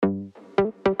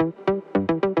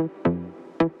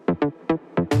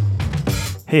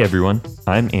Hey everyone,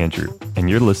 I'm Andrew, and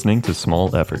you're listening to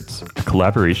Small Efforts, a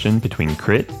collaboration between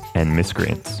Crit and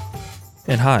Miscreants.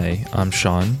 And hi, I'm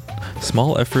Sean.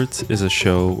 Small Efforts is a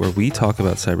show where we talk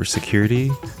about cybersecurity,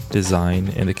 design,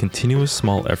 and the continuous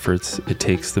small efforts it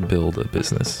takes to build a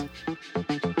business.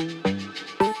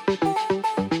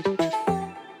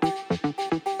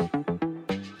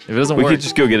 If it doesn't We work, could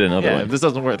just go get another yeah, one. if this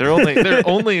doesn't work, they're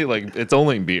only like it's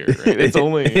only beer. Right? It's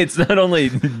only It's not only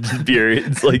beer,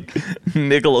 it's like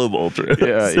Michelob Ultra.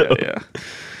 So-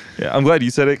 yeah. I'm glad you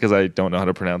said it because I don't know how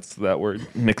to pronounce that word.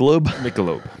 Michelob?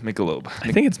 Michelob.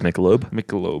 I think it's Michelob.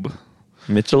 Michelob.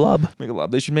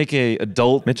 Michelob? They should make a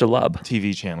adult Michelob.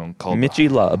 TV channel called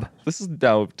Michelob. This is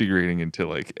now degrading into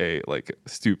like a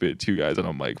stupid two guys on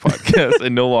a mic podcast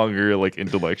and no longer like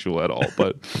intellectual at all.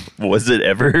 But Was it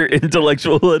ever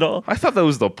intellectual at all? I thought that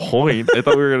was the point. I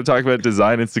thought we were going to talk about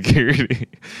design and security.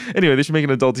 Anyway, they should make an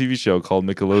adult TV show called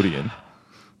Nickelodeon.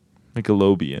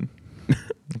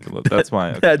 That's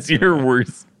my. That's your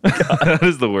worst. That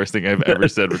is the worst thing I've ever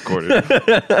said recorded.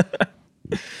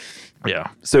 Yeah.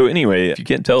 So anyway, if you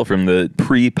can't tell from the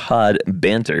pre-pod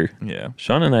banter, Yeah.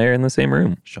 Sean and I are in the same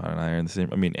room Sean and I are in the same.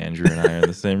 I mean, Andrew and I are in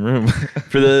the same room.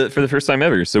 for the first time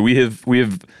ever. So we have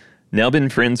now been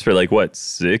friends for like what,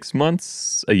 6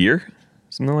 months, a year,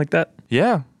 something like that.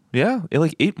 Yeah.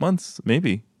 Like 8 months,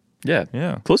 maybe. Yeah,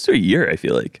 Yeah. close to a year. I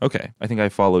feel like. Okay. I think I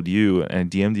followed you and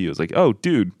DM'd you. I was like, oh,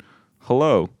 dude,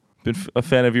 hello. Been a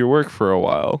fan of your work for a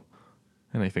while.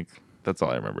 And I think that's all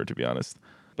I remember, to be honest.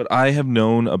 But I have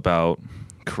known about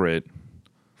Crit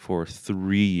for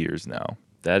 3 years now.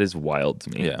 That is wild to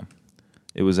me. Yeah.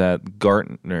 It was at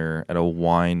Gartner at a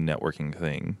wine networking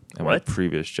thing at my What?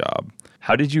 previous job.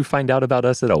 How did you find out about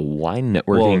us at a wine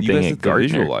networking You thing guys at did the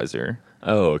Gartner? visualizer.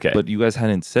 Oh, okay. But you guys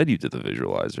hadn't said you did the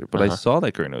visualizer. But I saw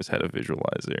that Gartner's had a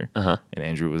visualizer. Uh-huh. And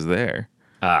Andrew was there.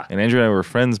 Ah. And Andrew and I were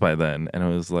friends by then. And I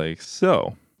was like,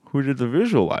 so, who did the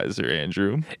visualizer,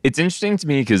 Andrew? It's interesting to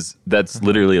me because that's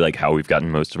literally like how we've gotten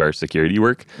most of our security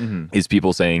work is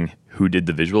people saying who did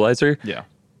the visualizer. Yeah.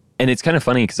 And it's kind of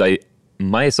funny because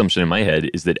my assumption in my head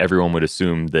is that everyone would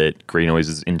assume that Grey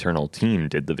Noise's internal team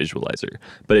did the visualizer.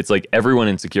 But it's like everyone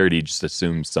in security just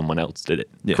assumes someone else did it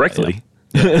correctly.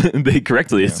 They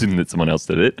correctly assume that someone else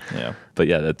did it. Yeah. But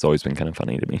yeah, that's always been kind of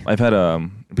funny to me. I've had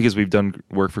because we've done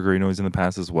work for Grey Noise in the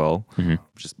past as well,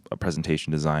 just a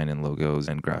presentation design and logos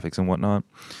and graphics and whatnot.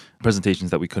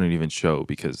 Presentations that we couldn't even show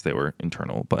because they were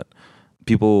internal, but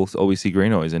people always see Grey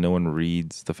Noise and no one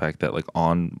reads the fact that like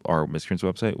on our Miscreants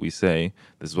website we say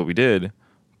this is what we did,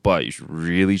 but you should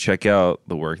really check out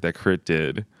the work that Crit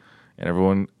did. And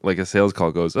everyone, like a sales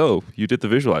call goes, oh, you did the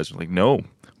visualizer. I'm like, no,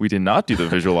 we did not do the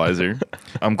visualizer.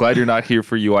 I'm glad you're not here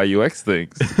for UI UX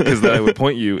things because then I would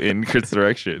point you in Crit's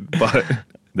direction. But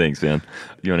Thanks, man.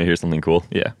 You want to hear something cool?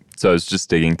 yeah. So I was just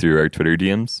digging through our Twitter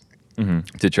DMs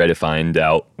to try to find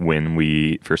out when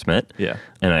we first met. Yeah.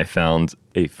 And I found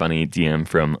a funny DM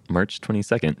from March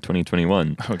 22nd,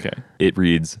 2021. Okay. It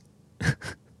reads,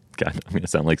 God, I'm going to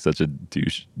sound like such a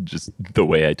douche, just the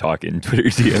way I talk in Twitter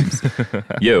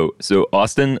DMs. Yo, so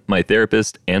Austin, my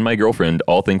therapist, and my girlfriend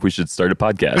all think we should start a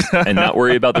podcast and not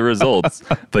worry about the results,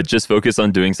 but just focus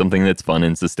on doing something that's fun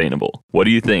and sustainable. What do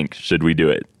you think? Should we do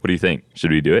it? What do you think?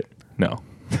 Should we do it? No.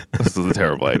 This is a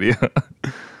terrible idea.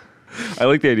 I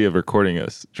like the idea of recording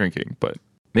us drinking, but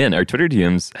Man, our Twitter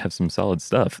DMs have some solid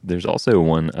stuff. There's also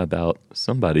one about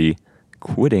somebody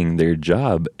quitting their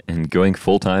job and going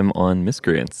full-time on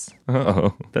Miscreants.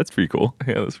 uh-oh. That's pretty cool.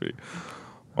 Yeah, that's pretty.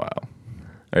 Wow.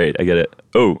 All right, I got it.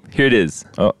 Oh, here it is.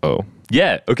 Uh-oh.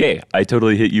 Yeah, okay. I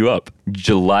totally hit you up.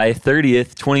 July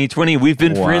 30th, 2020. We've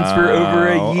been friends for over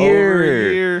a Wow. year. Over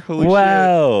a year. Holy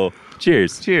wow.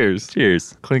 Cheers. Cheers.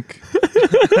 Cheers. Clink.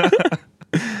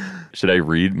 Should I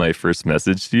read my first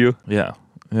message to you? Yeah.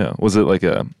 Yeah. Was it like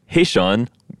a... Hey, Sean,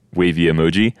 wavy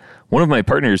emoji. One of my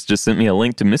partners just sent me a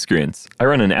link to Miscreants. I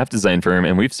run an app design firm,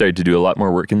 and we've started to do a lot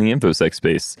more work in the InfoSec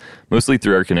space, mostly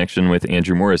through our connection with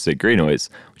Andrew Morris at Grey Noise.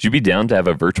 Would you be down to have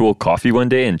a virtual coffee one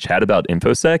day and chat about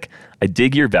InfoSec? I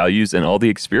dig your values and all the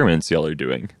experiments y'all are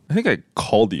doing. I think I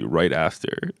called you right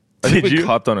after. I think Did we you?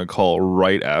 hopped on a call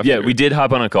right after. Yeah, we did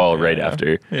hop on a call right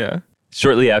after. Yeah.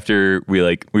 Shortly after, we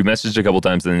messaged a couple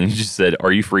times, and then you just said,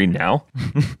 "Are you free now?"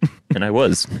 And I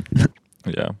was.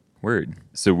 Yeah. Word.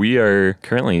 So we are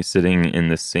currently sitting in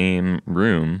the same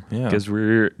room Yeah. because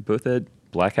we're both at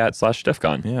Black Hat / DEF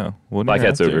CON. Yeah. What Black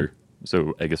Hat's over.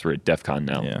 So I guess we're at DEF CON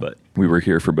now, Yeah. but we were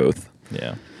here for both.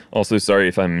 Yeah. Also, sorry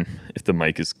if the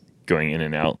mic is going in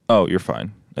and out. Oh, you're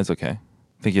fine. It's okay.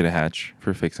 Thank you to Hatch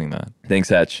for fixing that. Thanks,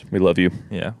 Hatch. We love you.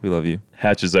 Yeah, we love you.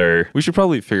 Hatch is our We should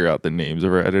probably figure out the names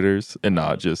of our editors and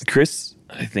not just. Chris.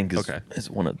 I think is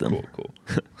one of them. Cool.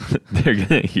 They're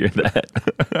gonna hear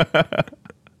that.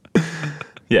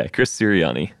 Yeah, Chris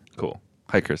Sirianni. Cool.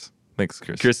 Hi, Chris. Thanks,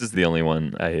 Chris. Chris is the only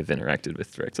one I have interacted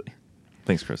with directly.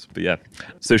 Thanks, Chris. But yeah.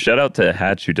 So shout out to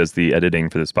Hatch who does the editing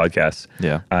for this podcast.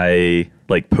 Yeah. I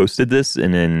posted this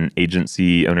in an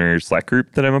agency owner Slack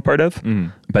group that I'm a part of.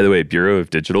 By the way, Bureau of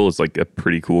Digital is like a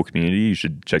pretty cool community. You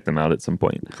should check them out at some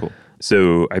point. Cool.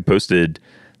 So I posted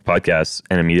podcasts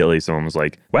and immediately someone was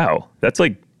like, wow, that's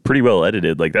like pretty well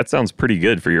edited. Like that sounds pretty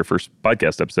good for your first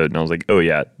podcast episode. And I was like, oh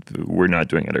yeah, we're not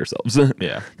doing it ourselves.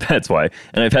 Yeah. That's why.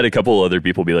 And I've had a couple other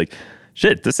people be like,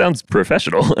 shit, this sounds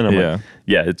professional. And I'm like,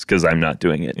 yeah, it's because I'm not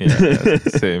doing it. Yeah.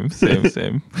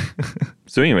 Same.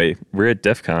 So anyway, we're at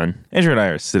DEF CON. Andrew and I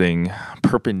are sitting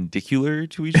perpendicular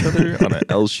to each other on an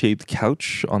L-shaped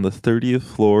couch on the 30th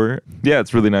floor. Yeah,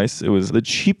 it's really nice. It was the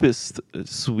cheapest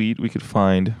suite we could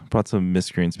find. Brought some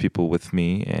Miscreants people with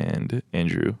me, and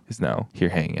Andrew is now here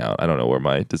hanging out. I don't know where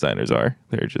my designers are.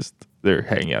 They're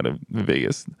hanging out in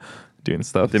Vegas doing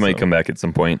stuff. They might come back at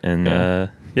some point and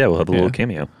we'll have a little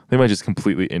cameo. They might just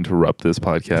completely interrupt this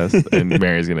podcast and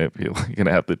Mary's gonna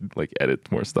have to like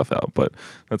edit more stuff out, but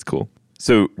that's cool.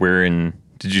 So we're in,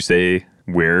 did you say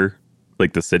where,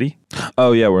 like the city?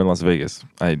 Oh yeah, we're in Las Vegas.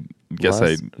 I guess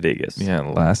Vegas. Yeah,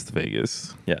 Las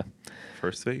Vegas. Yeah.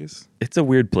 First Vegas? It's a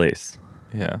weird place.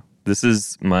 Yeah. This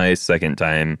is my second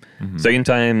time. Second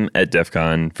time at DEF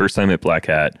CON, first time at Black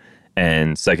Hat,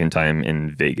 and second time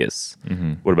in Vegas.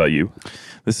 What about you?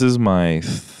 This is my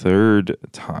third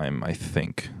time, I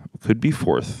think. Could be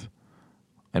fourth.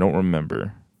 I don't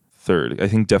remember. Third. I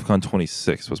think DEF CON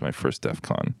 26 was my first DEF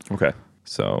CON. Okay.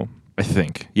 So I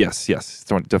think. Yes.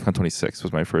 DEF CON 26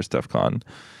 was my first DEF CON.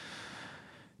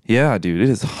 Yeah, dude, it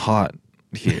is hot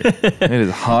here. It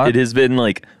is hot. It has been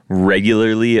like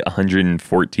regularly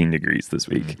 114 degrees this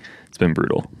week. It's been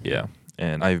brutal. Yeah.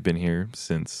 And I've been here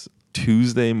since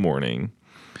Tuesday morning.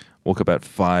 Woke up at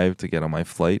 5 to get on my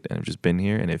flight, and I've just been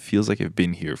here, and it feels like I've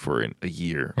been here for a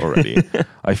year already.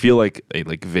 I feel like a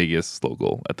Vegas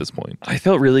local at this point. I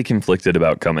felt really conflicted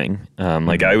about coming.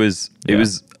 It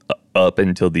was up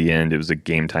until the end. It was a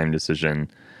game time decision.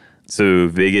 So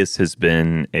Vegas has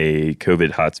been a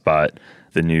COVID hotspot,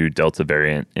 the new Delta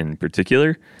variant in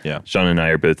particular. Yeah. Sean and I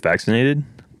are both vaccinated,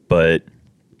 but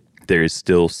there is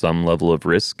still some level of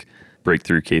risk.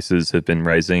 Breakthrough cases have been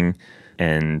rising,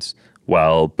 and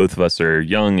while both of us are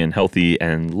young and healthy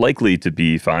and likely to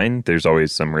be fine, there's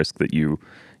always some risk that you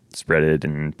spread it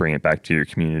and bring it back to your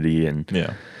community.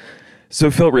 And so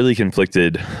it felt really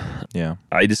conflicted. Yeah.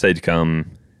 I decided to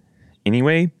come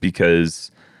anyway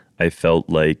because I felt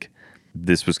like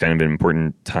this was kind of an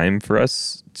important time for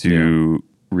us to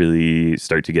really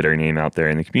start to get our name out there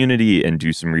in the community and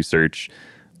do some research.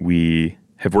 We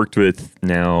have worked with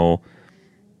now,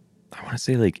 I want to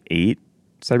say like 8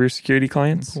 cybersecurity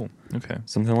clients. Cool. Okay.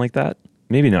 Something like that.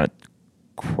 Maybe not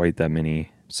quite that many,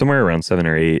 somewhere around 7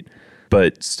 or 8,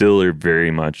 but still are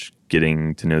very much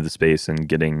getting to know the space and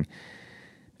getting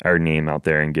our name out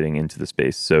there and getting into the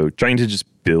space. So trying to just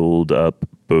build up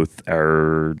both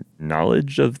our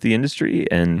knowledge of the industry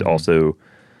and also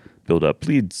build up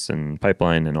leads and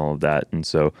pipeline and all of that. And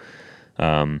so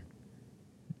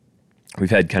we've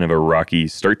had kind of a rocky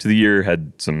start to the year,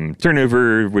 had some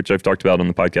turnover, which I've talked about on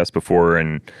the podcast before,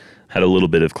 and had a little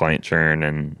bit of client churn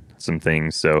and some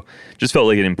things. So just felt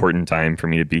like an important time for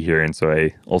me to be here. And so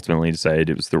I ultimately decided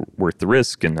it was worth the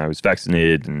risk, and I was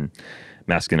vaccinated and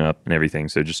masking up and everything.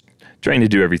 So just trying to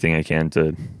do everything I can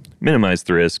to minimize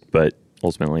the risk, but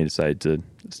ultimately decided to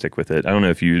stick with it. I don't know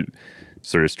if you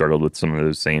sort of struggled with some of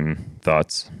those same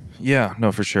thoughts. Yeah,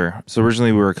 no, for sure. So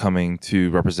originally we were coming to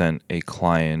represent a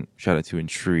client. Shout out to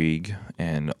Intrigue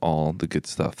and all the good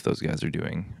stuff those guys are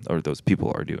doing, or those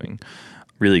people are doing.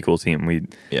 Really cool team. We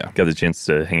got the chance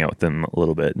to hang out with them a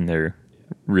little bit, and they're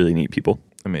really neat people.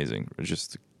 Amazing.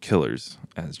 Just killers,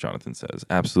 as Jonathan says.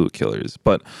 Absolute killers.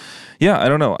 But yeah, I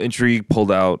don't know. Intrigue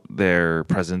pulled out their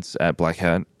presence at Black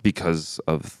Hat because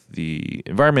of the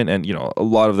environment, and a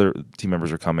lot of their team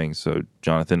members are coming. So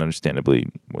Jonathan understandably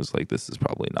was like, this is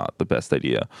probably not the best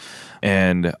idea.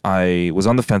 And I was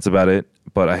on the fence about it,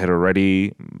 but I had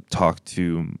already talked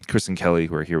to Chris and Kelly,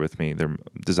 who are here with me. They're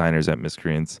designers at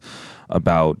Miscreants,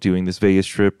 about doing this Vegas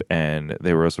trip, and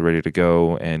they were also ready to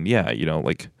go. And yeah,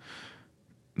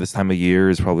 this time of year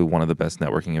is probably one of the best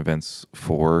networking events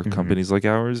for companies like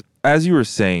ours. As you were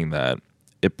saying that,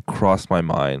 it crossed my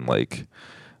mind, like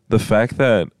the fact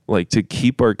that to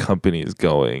keep our companies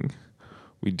going,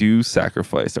 we do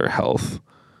sacrifice our health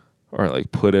or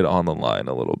put it on the line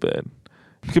a little bit.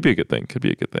 Could be a good thing.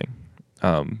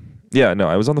 Yeah, no,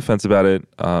 I was on the fence about it.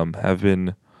 Have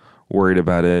been worried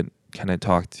about it. Kind of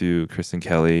talked to Chris and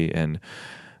Kelly, and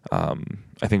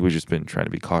I think we've just been trying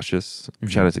to be cautious.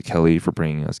 Shout out to Kelly for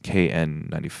bringing us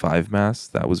KN95 masks.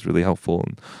 That was really helpful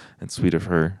and sweet of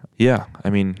her. Yeah, I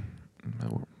mean,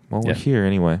 well, we're here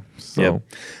anyway. So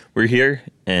we're here,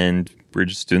 and we're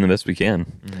just doing the best we can.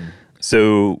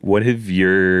 So what have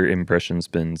your impressions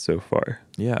been so far?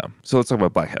 Yeah. So let's talk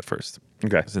about Black Hat first.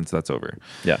 Okay. Since that's over.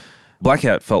 Yeah. Black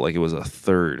Hat felt like it was a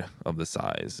third of the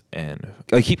size. And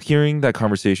I keep hearing that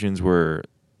conversations were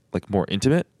like more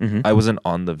intimate. I wasn't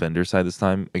on the vendor side this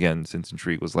time. Again, since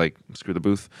Intrigue was like, screw the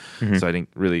booth. So I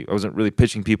wasn't really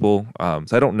pitching people.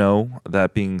 So I don't know.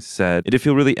 That being said, it did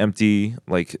feel really empty.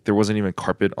 Like there wasn't even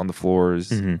carpet on the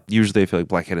floors. Usually I feel like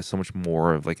Black Hat is so much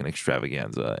more of like an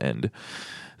extravaganza. And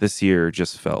this year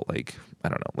just felt like, I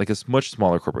don't know, like a much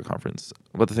smaller corporate conference.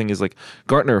 But the thing is, like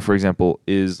Gartner, for example,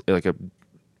 is like a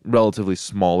relatively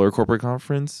smaller corporate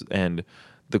conference, and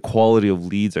the quality of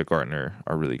leads at Gartner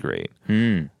are really great.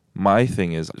 My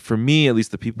thing is, for me, at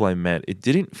least the people I met, it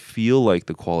didn't feel like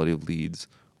the quality of leads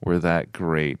were that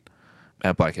great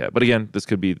at Black Hat. But again, this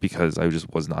could be because I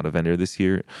just was not a vendor this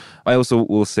year. I also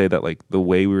will say that like the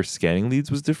way we were scanning leads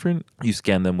was different. You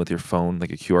scan them with your phone,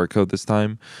 like a QR code this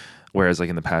time. Whereas like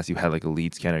in the past, you had like a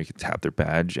lead scanner, you could tap their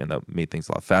badge, and that made things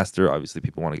a lot faster. Obviously,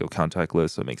 people want to go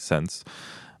contactless, so it makes sense.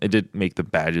 It did make the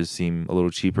badges seem a little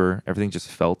cheaper. Everything just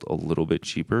felt a little bit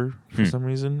cheaper for some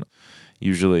reason.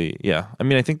 Usually, yeah. I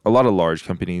mean, I think a lot of large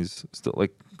companies still,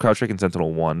 like CrowdStrike and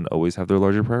SentinelOne, always have their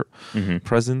larger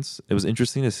presence. It was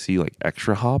interesting to see like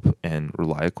ExtraHop and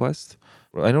ReliaQuest.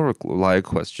 I know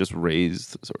ReliaQuest just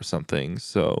raised or something,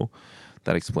 so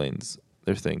that explains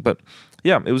their thing. But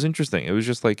yeah, it was interesting. It was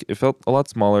just like, it felt a lot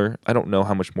smaller. I don't know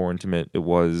how much more intimate it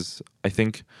was. I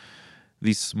think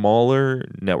these smaller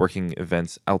networking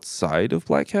events outside of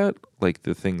Black Hat, like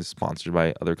the things sponsored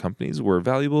by other companies, were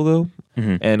valuable though.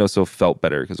 And also felt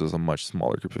better because it was a much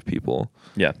smaller group of people.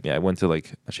 Yeah, I went to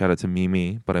like, a shout out to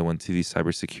Mimi, but I went to the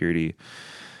cybersecurity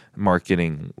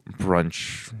marketing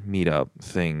brunch meetup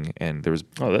thing, and there was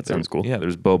that sounds cool. Yeah, there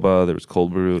was boba, there was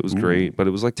cold brew. It was great, but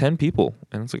it was like 10 people,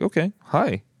 and it's like, okay,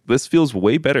 hi, this feels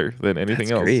way better than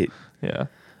anything else. Great. Yeah.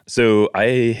 So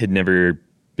I had never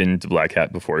been to Black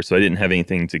Hat before, so I didn't have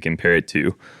anything to compare it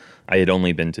to. I had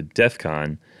only been to DEF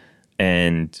CON,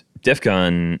 and DEF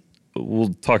CON,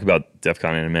 we'll talk about DEF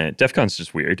CON in a minute. DEF CON's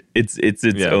just weird. It's its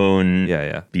own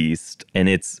beast, and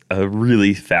it's a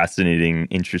really fascinating,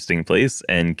 interesting place,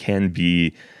 and can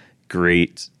be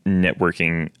great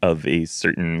networking of a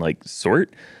certain like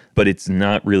sort, but it's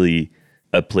not really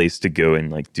a place to go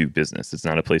and like do business. It's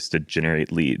not a place to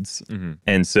generate leads.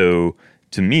 And so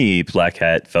to me, Black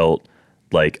Hat felt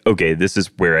like, okay, this is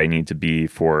where I need to be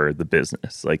for the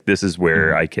business. Like this is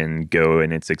where I can go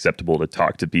and it's acceptable to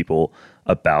talk to people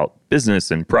about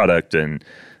business and product. And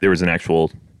there was an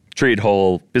actual trade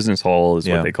hall, business hall is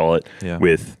what they call it,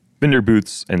 with vendor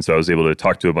booths. And so I was able to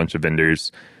talk to a bunch of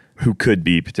vendors who could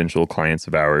be potential clients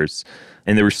of ours.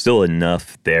 And there was still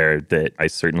enough there that I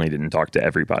certainly didn't talk to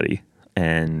everybody.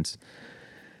 And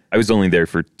I was only there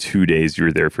for 2 days. You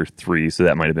were there for 3, so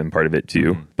that might have been part of it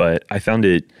too. But I found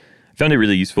it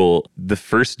really useful. The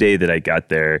first day that I got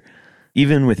there,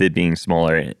 even with it being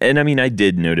smaller, and I mean, I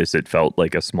did notice it felt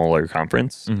like a smaller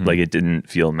conference. Like it didn't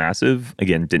feel massive.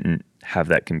 Again, didn't have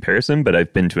that comparison, but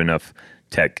I've been to enough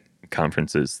tech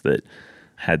conferences that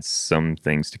had some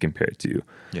things to compare it to.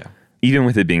 Yeah. Even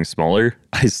with it being smaller,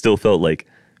 I still felt like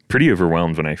pretty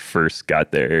overwhelmed when I first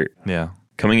got there. Yeah.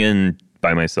 Coming in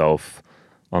by myself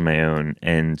on my own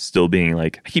and still being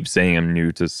like, I keep saying I'm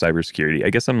new to cybersecurity.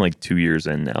 I guess I'm like 2 years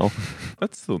in now.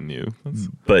 That's still new.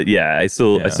 But yeah, I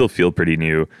still feel pretty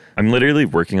new. I'm literally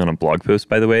working on a blog post,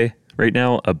 by the way, right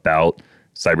now about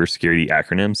cybersecurity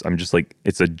acronyms. I'm just like,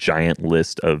 it's a giant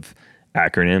list of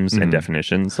acronyms and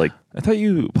definitions. Like, I thought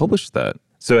you published that.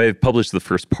 So I've published the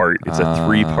first part. It's a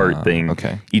 3-part thing.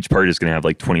 Okay. Each part is going to have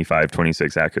like 25,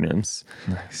 26 acronyms.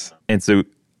 Nice. And so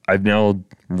I've now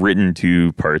written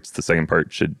 2 parts. The second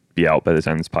part should be out by the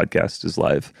time this podcast is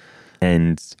live.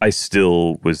 And I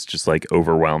still was just like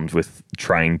overwhelmed with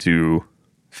trying to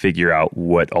figure out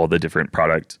what all the different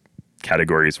product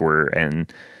categories were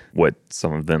and what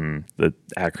some of them, the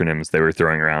acronyms they were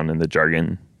throwing around and the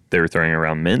jargon they were throwing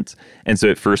around meant. And so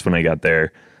at first when I got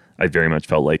there, I very much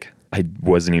felt like I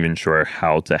wasn't even sure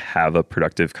how to have a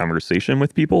productive conversation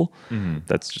with people.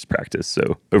 That's just practice.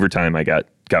 So over time, I got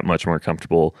much more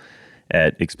comfortable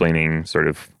at explaining sort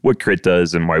of what Crit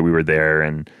does and why we were there.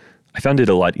 And I found it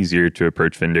a lot easier to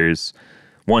approach vendors.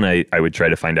 One, I would try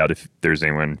to find out if there's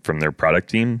anyone from their product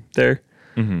team there.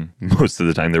 Most of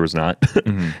the time there was not.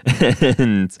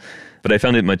 and but I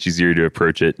found it much easier to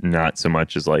approach it not so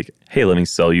much as like, hey, let me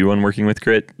sell you on working with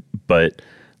Crit, but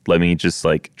let me just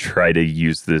like try to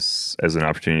use this as an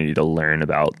opportunity to learn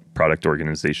about product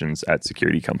organizations at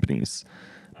security companies.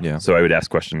 Yeah. So I would ask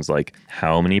questions like,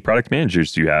 how many product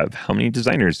managers do you have? How many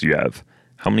designers do you have?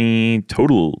 How many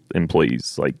total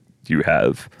employees like do you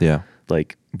have? Yeah.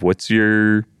 Like, what's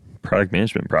your product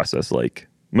management process like?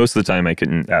 Most of the time I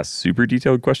couldn't ask super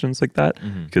detailed questions like that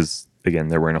because again,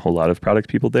 there weren't a whole lot of product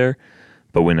people there.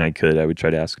 But when I could, I would try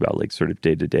to ask about like sort of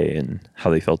day to day and how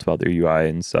they felt about their UI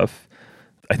and stuff.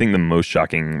 I think the most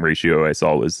shocking ratio I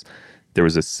saw was there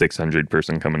was a 600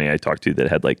 person company I talked to that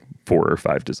had like 4 or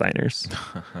 5 designers,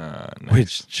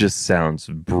 which just sounds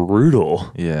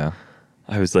brutal. Yeah.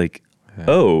 I was like,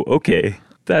 oh, okay.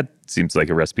 That seems like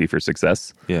a recipe for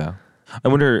success. Yeah. I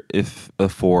wonder if the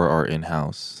 4 are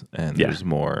in-house and Yeah. there's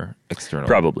more external.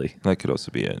 Probably. That could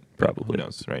also be it. Probably. Who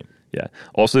knows, right? Yeah.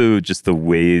 Also, just the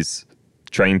ways,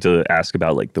 trying to ask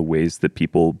about like the ways that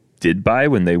people did buy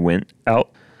when they went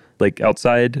out, like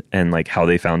outside, and like how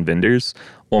they found vendors.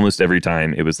 Almost every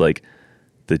time it was like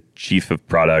the chief of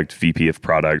product, VP of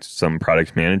product, some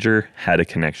product manager had a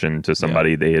connection to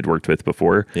somebody they had worked with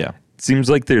before. Yeah. It seems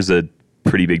like there's a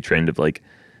pretty big trend of like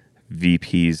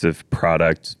VPs of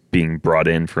product being brought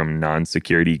in from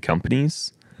non-security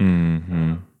companies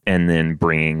and then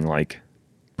bringing like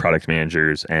product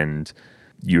managers and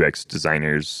UX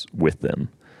designers with them.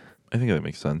 I think that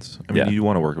makes sense. I mean, Yeah. you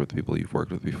want to work with people you've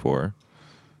worked with before.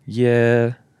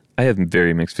 Yeah, I have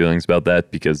very mixed feelings about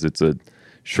that because it's a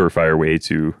surefire way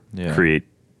to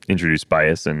introduce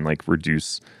bias and like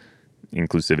reduce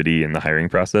inclusivity in the hiring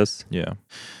process. Yeah.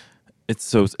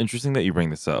 It's interesting that you bring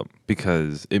this up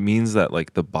because it means that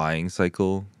like the buying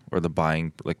cycle or the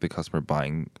customer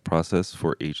buying process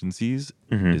for agencies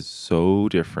is so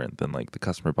different than like the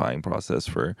customer buying process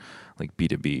for like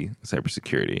B2B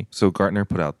cybersecurity. So Gartner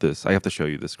put out this, I have to show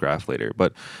you this graph later,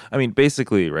 but I mean,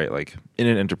 basically, right, like in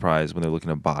an enterprise, when they're looking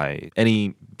to buy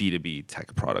any B2B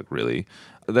tech product, really,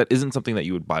 that isn't something that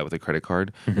you would buy with a credit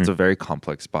card. It's a very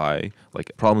complex buy,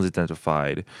 like problems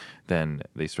identified, then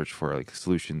they search for like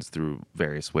solutions through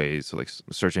various ways. So like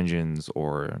search engines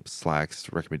or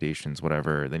Slack's recommendations,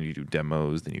 whatever. Then you do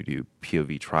demos, then you do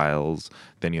POV trials,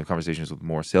 then you have conversations with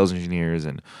more sales engineers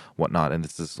and whatnot. And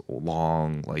it's this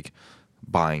long like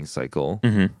buying cycle.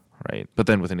 Right. But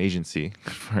then with an agency,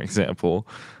 for example,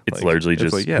 It's like, largely it's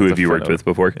just like, yeah, who it's have a you friend worked with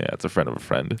before? Yeah, it's a friend of a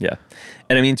friend. Yeah.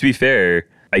 And I mean, to be fair,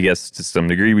 I guess to some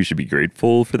degree we should be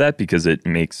grateful for that because it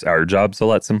makes our jobs a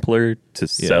lot simpler to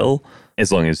sell.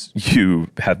 As long as you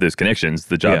have those connections,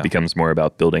 the job becomes more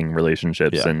about building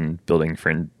relationships and building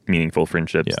meaningful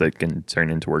friendships that can turn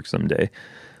into work someday.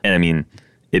 And I mean,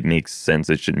 it makes sense.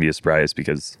 It shouldn't be a surprise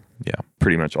because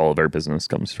pretty much all of our business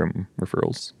comes from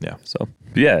referrals. Yeah. So,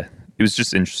 but yeah, it was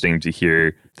just interesting to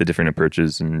hear the different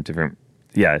approaches and different,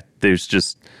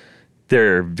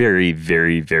 there are very,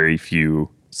 very, very few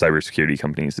cybersecurity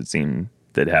companies that seem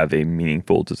that have a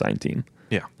meaningful design team.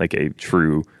 Yeah. Like a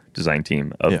true design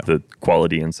team of the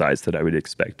quality and size that I would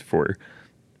expect for,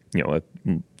 a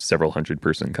several hundred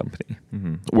person company.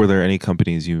 Were there any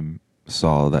companies you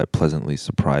saw that pleasantly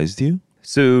surprised you?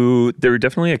 So there were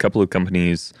definitely a couple of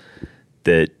companies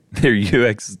that their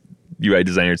UX UI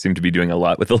designers seemed to be doing a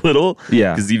lot with a little.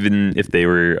 Yeah. Because even if they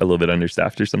were a little bit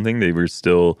understaffed or something, there were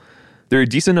a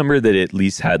decent number that at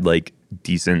least had like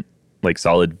decent, like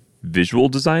solid visual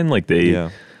design. Like they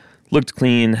looked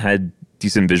clean, had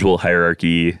decent visual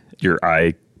hierarchy. Your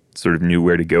eye sort of knew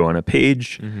where to go on a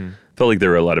page. Felt like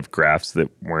there were a lot of graphs that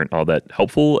weren't all that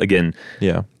helpful. Again,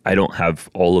 I don't have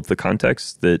all of the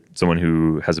context that someone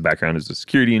who has a background as a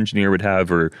security engineer would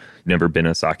have or never been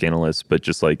a SOC analyst, but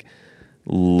just like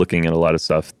looking at a lot of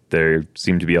stuff, there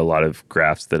seemed to be a lot of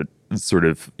graphs that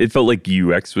it felt like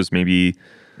UX was maybe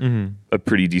a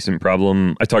pretty decent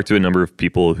problem. I talked to a number of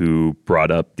people who brought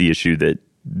up the issue that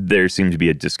there seemed to be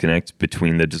a disconnect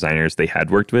between the designers they had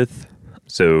worked with.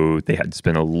 So they had to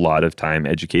spend a lot of time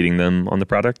educating them on the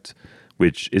product,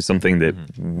 which is something that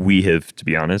we have, to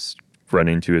be honest, run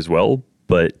into as well.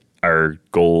 But our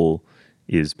goal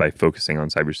is by focusing on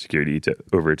cybersecurity to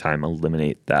over time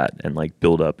eliminate that and like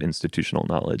build up institutional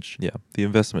knowledge. Yeah, the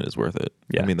investment is worth it.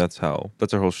 Yeah. I mean, that's our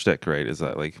whole shtick, right? Is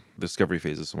that like the discovery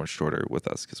phase is so much shorter with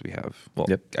us because we have,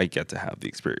 I get to have the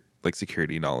experience, like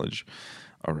security knowledge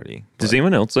already. Does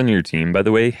anyone else on your team, by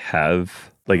the way,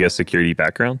 have like a security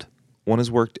background? One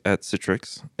has worked at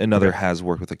Citrix. Another has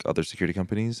worked with like other security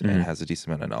companies and has a decent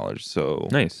amount of knowledge. So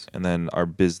Nice. And then our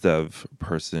biz dev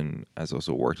person has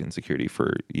also worked in security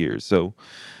for years. So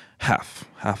half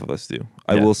of us do.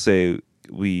 I will say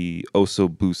we also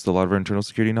boost a lot of our internal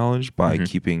security knowledge by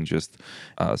keeping just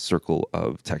a circle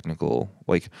of technical,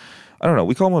 like, I don't know,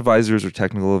 we call them advisors or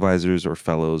technical advisors or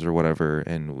fellows or whatever.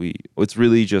 And it's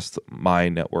really just my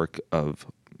network of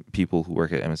people who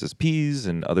work at MSSPs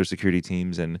and other security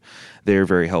teams, and they're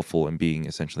very helpful in being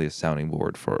essentially a sounding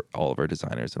board for all of our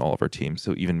designers and all of our teams.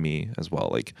 So even me as well,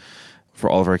 like for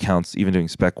all of our accounts, even doing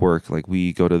spec work, like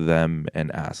we go to them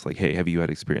and ask like, hey, have you had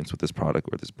experience with this product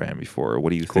or this brand before? What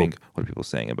do you think? What are people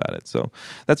saying about it? So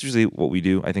that's usually what we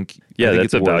do. I think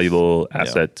that's a valuable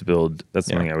asset to build. That's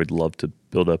something I would love to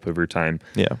build up over time.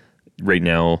 Yeah. Right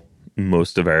now,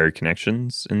 most of our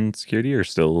connections in security are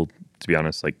still, to be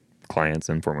honest, like clients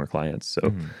and former clients.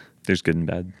 So there's good and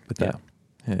bad with that.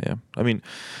 Yeah. I mean,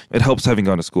 it helps having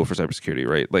gone to school for cybersecurity,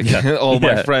 right? Like all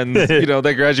my friends,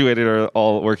 that graduated are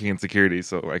all working in security.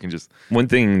 So I can just... One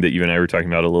thing that you and I were talking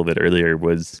about a little bit earlier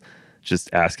was just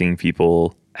asking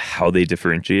people how they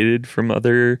differentiated from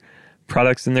other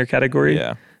products in their category.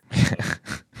 Yeah.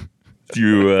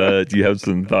 Do you have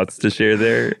some thoughts to share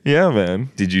there? Yeah, man.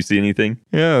 Did you see anything?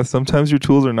 Yeah, sometimes your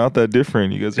tools are not that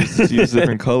different. You guys just use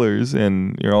different colors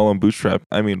and you're all on Bootstrap.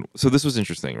 I mean, so this was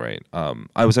interesting, right?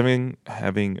 I was having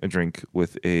a drink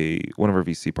with one of our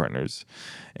VC partners,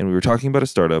 and we were talking about a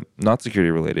startup, not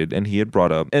security related, and he had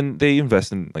brought up, and they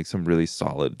invest in like some really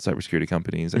solid cybersecurity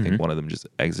companies. I think one of them just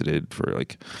exited for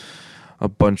like a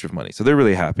bunch of money. So they're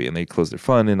really happy and they closed their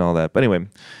fund and all that. But anyway,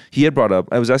 he had brought up,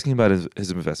 I was asking about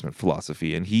his investment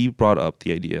philosophy, and he brought up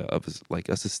the idea of like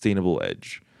a sustainable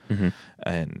edge.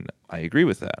 And I agree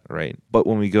with that, right? But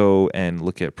when we go and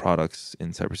look at products in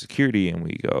cybersecurity and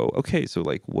we go, okay, so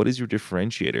like what is your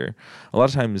differentiator? A lot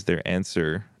of times their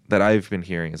answer that I've been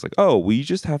hearing is like, oh, we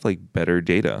just have like better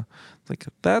data. Like,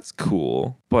 that's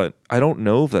cool, but I don't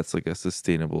know if that's like a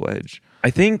sustainable edge.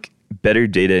 I think better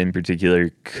data in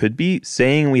particular could be,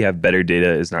 saying we have better data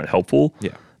is not helpful.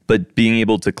 Yeah. But being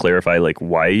able to clarify like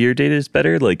why your data is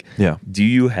better, like, do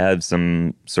you have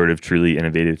some sort of truly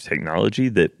innovative technology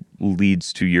that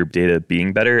leads to your data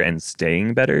being better and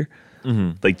staying better?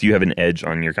 Like, do you have an edge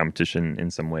on your competition in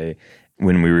some way?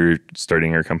 When we were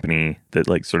starting our company, that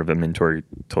like sort of a mentor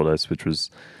told us, which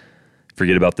was,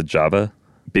 forget about the Java.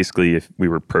 Basically, if we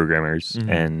were programmers,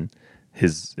 and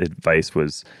his advice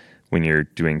was, when you're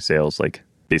doing sales, like,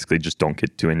 basically just don't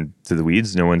get too into the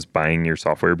weeds. No one's buying your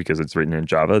software because it's written in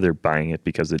Java. They're buying it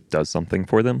because it does something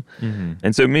for them.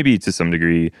 And so maybe to some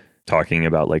degree, talking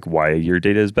about like why your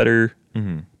data is better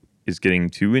is getting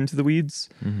too into the weeds.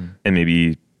 And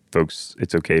maybe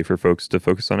it's okay for folks to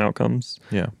focus on outcomes.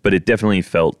 Yeah. But it definitely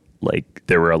felt like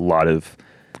there were a lot of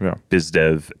biz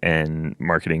dev and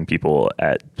marketing people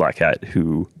at Black Hat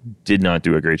who did not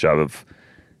do a great job of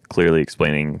clearly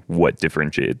explaining what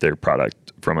differentiated their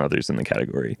product from others in the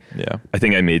category. Yeah. I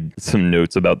think I made some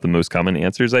notes about the most common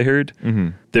answers I heard.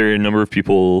 There are a number of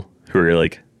people who are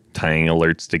like tying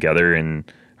alerts together and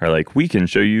are like, we can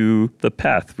show you the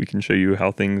path. We can show you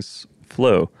how things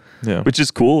flow, which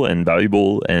is cool and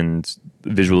valuable, and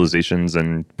visualizations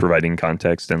and providing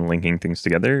context and linking things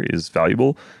together is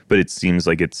valuable, but it seems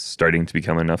like it's starting to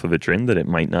become enough of a trend that it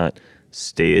might not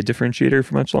stay a differentiator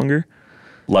for much longer.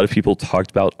 A lot of people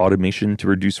talked about automation to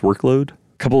reduce workload.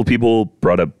 A couple of people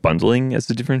brought up bundling as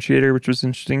a differentiator, which was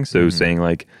interesting. So saying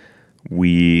like,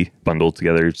 we bundle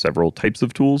together several types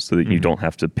of tools so that you don't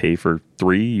have to pay for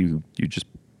 3, you just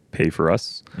pay for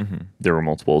us. There were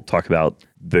multiple talk about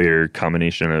their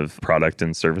combination of product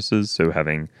and services. So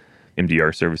having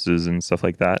MDR services and stuff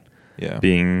like that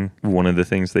being one of the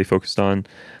things they focused on.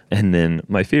 And then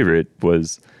my favorite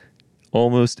was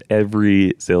almost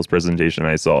every sales presentation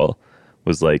I saw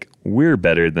was like, we're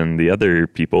better than the other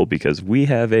people because we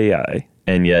have AI.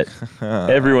 And yet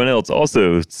everyone else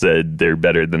also said they're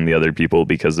better than the other people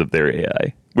because of their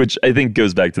AI, which I think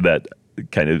goes back to that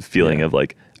kind of feeling of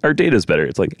like, our data is better.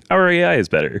 It's like, our AI is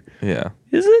better. Yeah.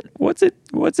 Is it? What's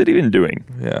it even doing?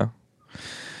 Yeah.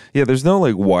 Yeah, there's no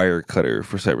like wire cutter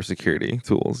for cybersecurity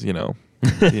tools,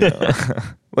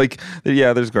 Like,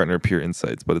 there's Gartner Peer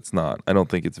Insights, but it's not. I don't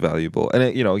think it's valuable. And,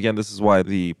 again, this is why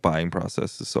the buying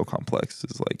process is so complex.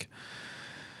 Is like,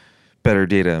 better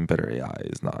data and better AI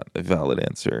is not a valid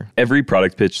answer. Every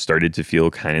product pitch started to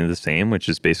feel kind of the same, which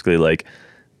is basically like,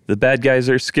 the bad guys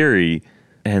are scary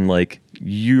and like,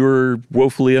 you're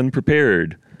woefully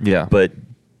unprepared. Yeah. But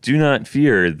do not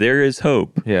fear. There is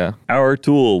hope. Yeah. Our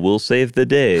tool will save the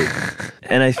day.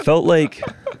 And I felt like...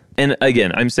 And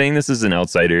again, I'm saying this as an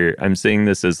outsider. I'm saying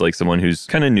this as like someone who's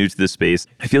kind of new to this space.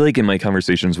 I feel like in my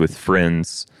conversations with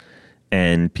friends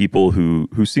and people who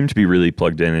seem to be really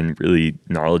plugged in and really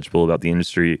knowledgeable about the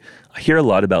industry, I hear a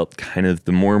lot about kind of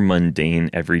the more mundane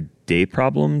everyday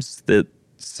problems that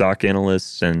SOC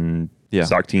analysts and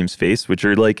stock teams face, which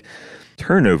are like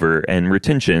turnover and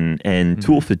retention and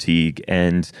tool fatigue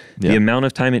and the amount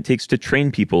of time it takes to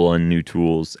train people on new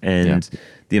tools and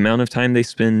the amount of time they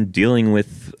spend dealing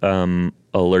with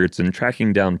alerts and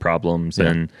tracking down problems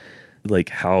and like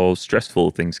how stressful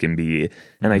things can be.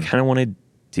 And I kind of wanted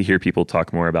to hear people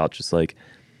talk more about just like,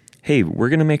 hey, we're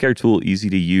going to make our tool easy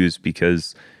to use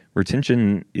because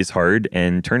retention is hard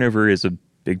and turnover is a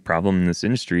big problem in this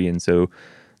industry. And so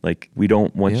like, we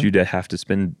don't want you to have to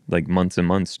spend like months and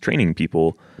months training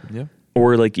people. Yeah.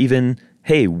 Or like even,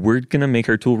 hey, we're going to make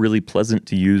our tool really pleasant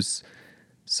to use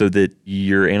so that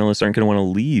your analysts aren't going to want to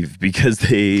leave because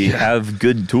they have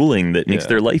good tooling that makes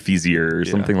their life easier or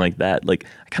something like that. Like,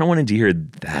 I kind of wanted to hear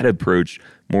that approach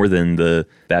more than the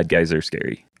bad guys are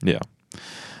scary. Yeah.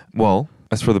 Well,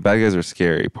 as for the bad guys are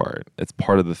scary part, it's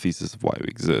part of the thesis of why we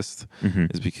exist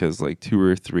is because like 2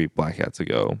 or 3 black hats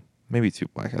ago, maybe 2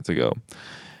 black hats ago,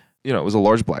 you know, it was a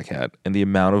large black hat, and the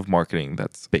amount of marketing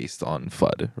that's based on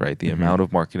FUD, right? The amount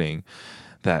of marketing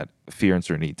that fear,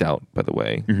 uncertainty, doubt, by the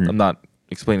way. I'm not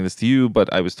explaining this to you,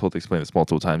 but I was told to explain this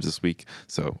multiple times this week.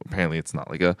 So apparently it's not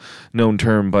like a known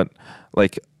term, but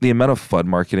like the amount of FUD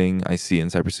marketing I see in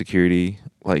cybersecurity,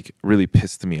 like really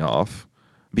pissed me off.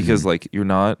 Because like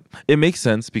it makes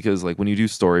sense because like when you do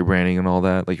story branding and all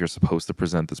that, like you're supposed to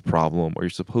present this problem or you're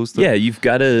supposed to. Yeah, you've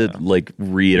got to like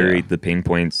reiterate the pain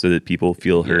points so that people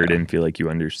feel heard and feel like you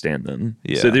understand them.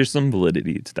 Yeah. So there's some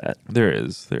validity to that. There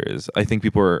is. I think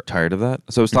people are tired of that.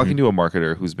 So I was talking to a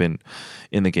marketer who's been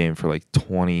in the game for like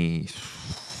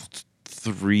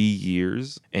 23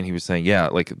 years, and he was saying, yeah,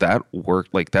 like that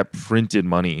worked, like that printed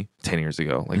money 10 years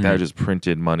ago, like that just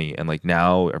printed money, and like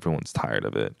now everyone's tired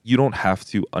of it. You don't have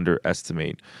to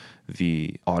underestimate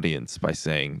the audience by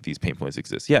saying these pain points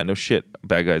exist. Yeah, no shit,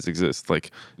 bad guys exist.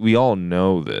 Like we all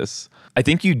know this. I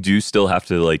think you do still have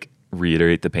to like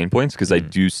reiterate the pain points because I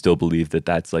do still believe that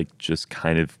that's like just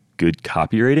kind of good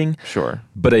copywriting. Sure.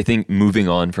 But I think moving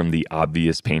on from the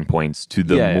obvious pain points to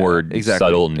the more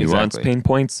subtle, nuanced pain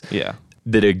points. Yeah.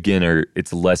 That again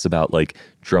it's less about like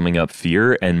drumming up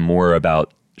fear and more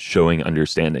about showing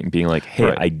understanding, being like,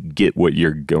 hey, I get what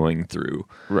you're going through.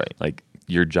 Right. Like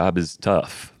your job is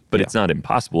tough, but it's not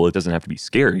impossible. It doesn't have to be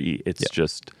scary. It's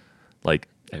just like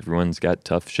everyone's got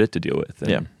tough shit to deal with.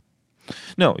 And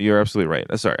no, you're absolutely right.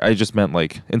 Sorry. I just meant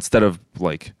like instead of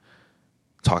like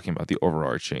talking about the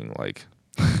overarching like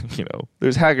you know,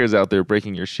 there's hackers out there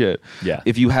breaking your shit. Yeah.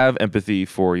 If you have empathy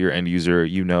for your end user,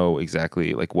 you know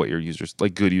exactly like what your users,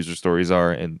 like good user stories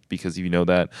are. And because you know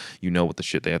that, you know what the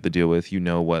shit they have to deal with. You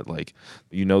know what, like,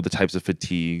 you know the types of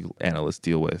fatigue analysts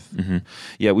deal with.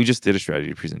 Yeah, we just did a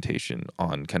strategy presentation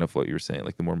on kind of what you were saying,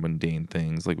 like the more mundane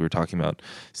things. Like we were talking about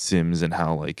SIMs and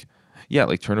how like, yeah,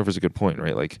 like turnover is a good point,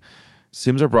 right? Like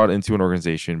SIMs are brought into an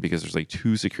organization because there's like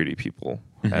 2 security people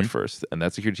at first, and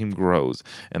that security team grows,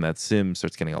 and that SIM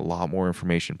starts getting a lot more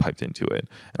information piped into it,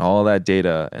 and all that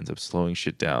data ends up slowing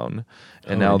shit down.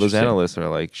 And now those analysts are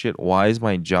like, shit, why is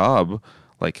my job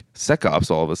like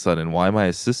SecOps all of a sudden? Why am I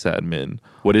a sysadmin?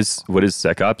 What is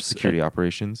SecOps? Security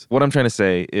operations. What I'm trying to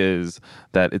say is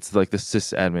that it's like the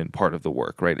sysadmin part of the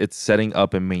work, right? It's setting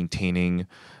up and maintaining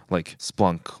like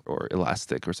Splunk or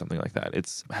Elastic or something like that.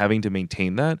 It's having to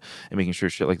maintain that and making sure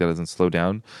shit like that doesn't slow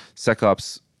down.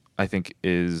 SecOps, I think,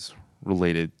 is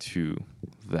related to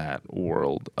that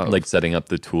world of like setting up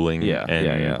the tooling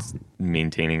and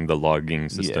maintaining the logging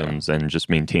systems and just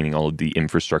maintaining all of the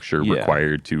infrastructure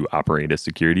required to operate a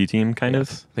security team kind of.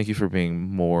 Thank you for being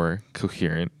more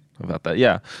coherent about that.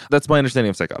 Yeah, that's my understanding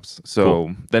of SecOps.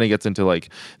 So then it gets into like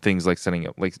things like setting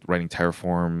up, like writing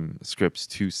Terraform scripts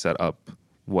to set up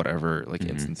whatever like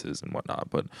instances and whatnot.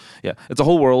 But yeah, it's a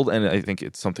whole world, and I think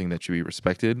it's something that should be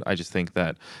respected. I just think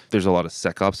that there's a lot of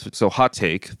SecOps. So hot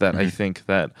take that I think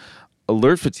that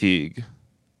alert fatigue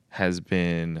has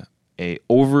been a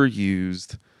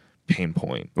overused pain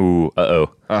point. Ooh, Our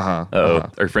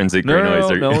friends at Grey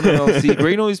Noise are... No. See,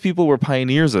 Grey Noise people were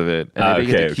pioneers of it, and they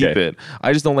get to keep it.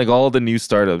 I just don't like all the new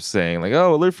startups saying like,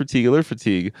 oh, alert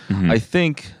fatigue. I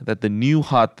think that the new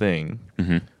hot thing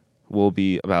will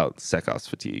be about SecOps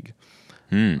fatigue.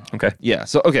 Okay. Yeah.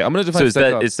 So okay, I'm gonna define.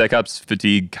 So is SecOps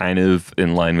fatigue kind of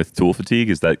in line with tool fatigue?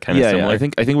 Is that kind of similar? Yeah.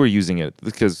 I think we're using it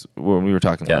because when we were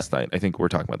talking last night, I think we're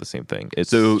talking about the same thing. It's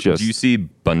so just, do you see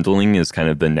bundling as kind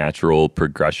of the natural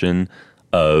progression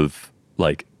of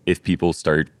like if people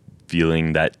start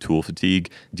feeling that tool fatigue?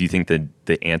 Do you think that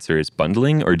the answer is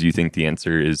bundling, or do you think the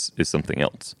answer is something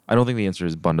else? I don't think the answer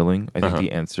is bundling. I think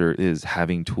the answer is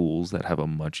having tools that have a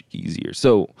much easier.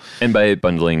 So, and by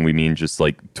bundling, we mean just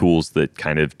like tools that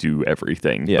kind of do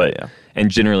everything. And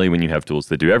generally, when you have tools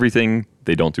that do everything,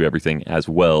 they don't do everything as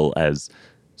well as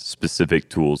specific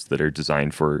tools that are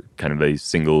designed for kind of a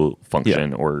single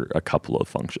function or a couple of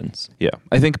functions. Yeah.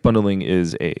 I think bundling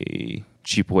is a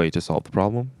cheap way to solve the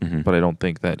problem, but I don't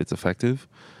think that it's effective.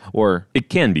 Or It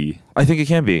can be. I think it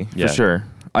can be, Yeah. for sure.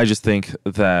 I just think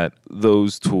that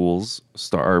those tools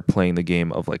are playing the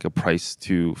game of like a price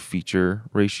to feature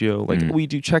ratio. Like we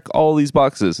do check all these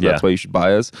boxes, so that's Yeah. why you should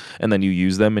buy us. And then you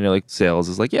use them, and you're like, sales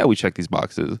is like, yeah, we check these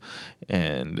boxes,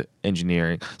 and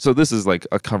engineering. So this is like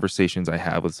a conversations I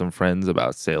have with some friends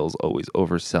about sales always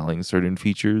overselling certain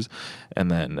features, and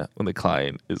then when the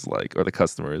client is like, or the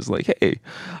customer is like, hey,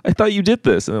 I thought you did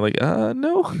this, and they're like,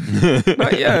 no,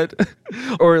 not yet.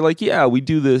 Or like, yeah, we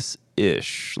do this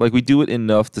ish, like we do it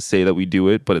enough to say that we do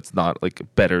it, but it's not like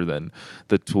better than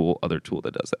the other tool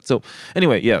that does that. So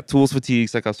anyway, yeah, tools fatigue,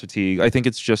 SecOps fatigue. I think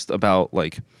it's just about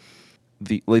like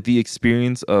the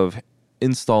experience of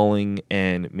installing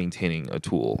and maintaining a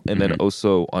tool, and then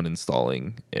also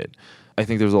uninstalling it. I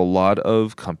think there's a lot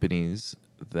of companies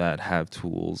that have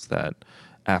tools that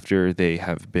after they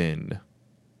have been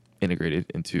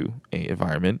integrated into a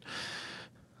environment,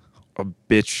 a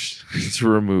bitch to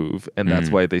remove, and that's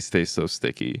why they stay so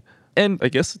sticky. And I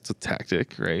guess it's a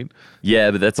tactic, right?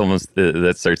 Yeah, but that's almost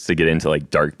that starts to get into like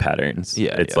dark patterns.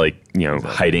 Yeah, It's yeah. like,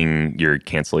 hiding your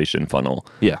cancellation funnel.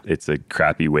 Yeah. It's a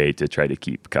crappy way to try to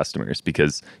keep customers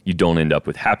because you don't end up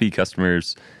with happy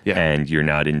customers and you're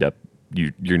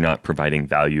not providing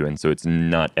value, and so it's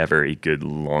not ever a good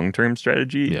long-term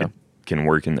strategy. Yeah. It can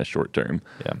work in the short term.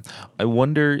 Yeah. I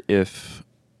wonder if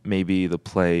maybe the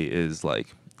play is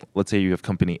like, let's say you have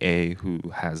company A who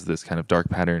has this kind of dark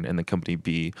pattern, and then company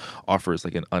B offers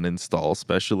like an uninstall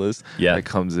specialist that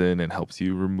comes in and helps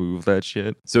you remove that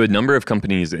shit. So a number of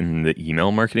companies in the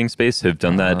email marketing space have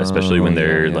done that, especially when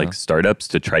they're like startups,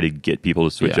 to try to get people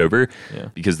to switch over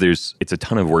because it's a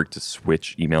ton of work to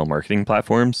switch email marketing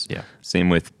platforms. Yeah. Same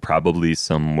with probably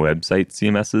some website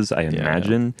CMSs, I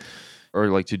imagine. Or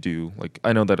like to do, like,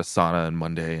 I know that Asana and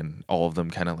Monday and all of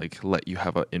them kind of like let you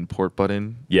have an import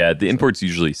button. Yeah, the imports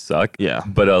usually suck. Yeah.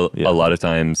 But a lot of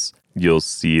times you'll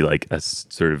see like a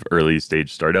sort of early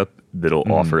stage startup that'll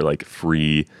offer like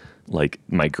free like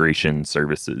migration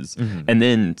services. And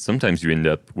then sometimes you end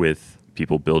up with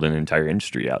people build an entire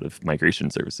industry out of migration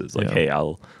services. Like, hey,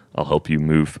 I'll help you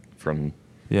move from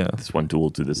this one tool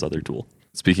to this other tool.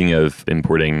 Speaking of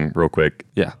importing real quick.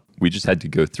 Yeah. We just had to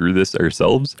go through this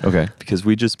ourselves. Okay. Because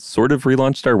we just sort of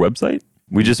relaunched our website.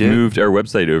 We just moved our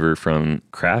website over from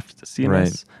Craft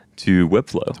CMS to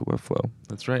Webflow. Webflow.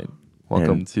 That's right.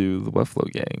 Welcome to the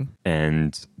Webflow gang.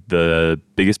 And the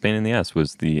biggest pain in the ass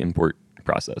was the import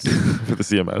process. For the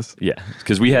CMS. Yeah.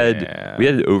 Because we had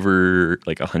over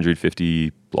like 150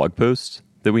 blog posts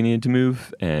that we needed to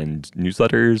move, and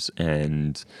newsletters,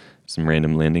 and some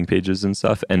random landing pages and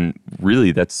stuff. And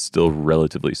really, that's still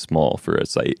relatively small for a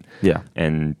site. Yeah.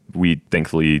 And we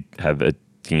thankfully have a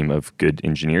team of good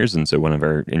engineers. And so one of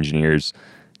our engineers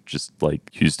just like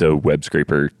used a web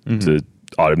scraper to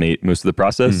automate most of the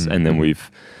process. And then we've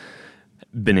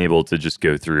been able to just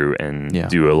go through and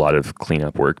do a lot of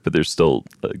cleanup work. But there's still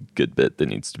a good bit that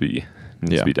needs to be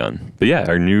done. But yeah,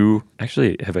 our new,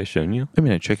 actually, have I shown you? I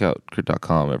mean, I check out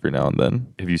crit.com every now and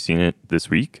then. Have you seen it this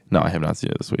week? No, I have not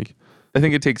seen it this week. I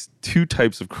think it takes two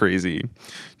types of crazy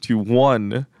to,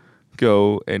 one,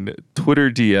 go and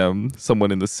Twitter DM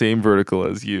someone in the same vertical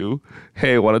as you.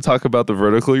 Hey, want to talk about the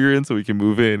vertical you're in so we can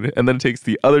move in? And then it takes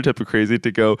the other type of crazy to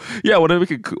go, yeah, want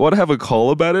to have a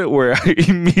call about it, where I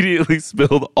immediately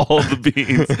spilled all the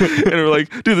beans. And we're like,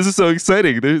 dude, this is so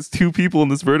exciting. There's two people in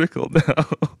this vertical now.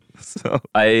 So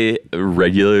I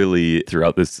regularly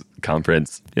throughout this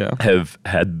conference have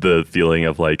had the feeling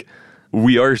of like,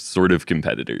 we are sort of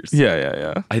competitors.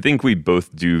 Yeah. I think we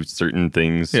both do certain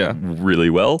things really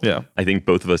well. Yeah. I think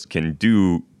both of us can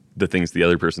do the things the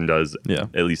other person does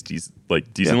at least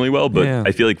decently well. But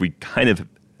I feel like we kind of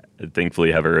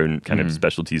thankfully have our own kind of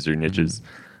specialties or niches.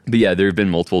 But yeah, there have been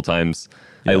multiple times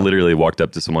I literally walked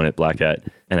up to someone at Black Hat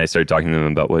and I started talking to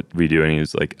them about what we do. And he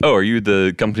was like, oh, are you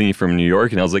the company from New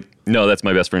York? And I was like, no, that's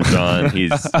my best friend, Sean.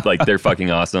 He's like, they're fucking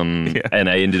awesome. Yeah. And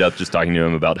I ended up just talking to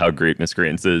him about how great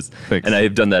Miscreants is. Thanks. And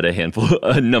I've done that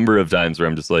a number of times where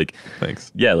I'm just like,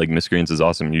 thanks. Yeah, like Miscreants is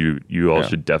awesome. You all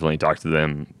should definitely talk to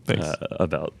them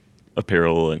about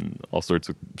apparel and all sorts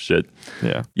of shit.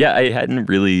 Yeah, it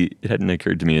hadn't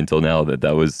occurred to me until now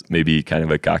that was maybe kind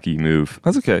of a cocky move.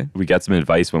 That's okay. We got some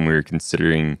advice when we were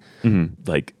considering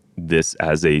like this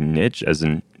as a niche, as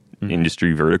an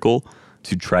industry vertical,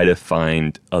 to try to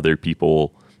find other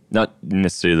people, not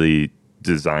necessarily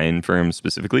design firms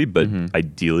specifically, but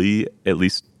ideally at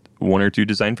least one or two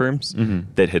design firms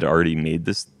that had already made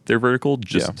this their vertical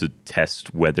just to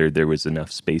test whether there was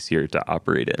enough space here to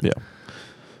operate in. Yeah.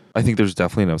 I think there's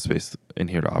definitely enough space in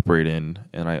here to operate in.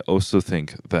 And I also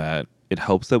think that it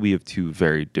helps that we have two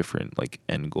very different like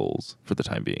end goals for the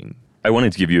time being. I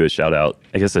wanted to give you a shout out.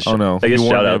 I guess Oh no. I guess You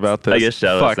warned shout me out about this. I guess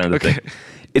shout out Fuck, sound okay. thing.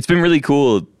 It's been really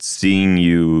cool seeing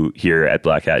you here at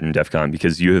Black Hat and DEF CON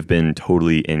because you have been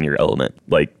totally in your element.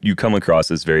 Like you come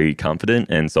across as very confident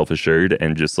and self-assured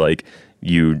and just like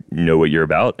you know what you're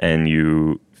about and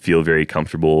you feel very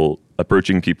comfortable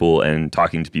approaching people and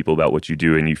talking to people about what you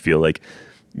do and you feel like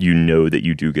you know that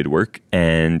you do good work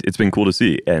and it's been cool to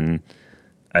see. And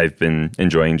I've been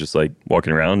enjoying just like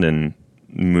walking around and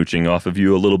mooching off of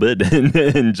you a little bit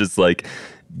and just like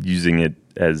using it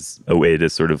as a way to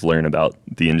sort of learn about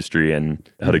the industry and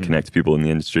how to connect to people in the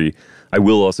industry. I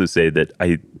will also say that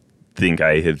I think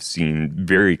I have seen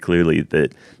very clearly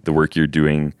that the work you're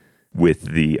doing with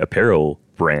the apparel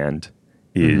brand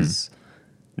is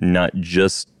not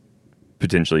just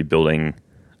potentially building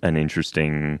an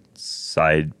interesting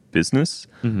side business,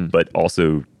 but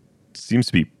also seems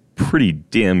to be pretty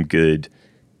damn good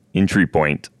entry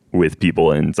point with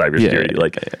people in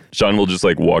cybersecurity. Sean will just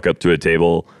like walk up to a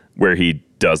table where he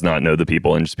does not know the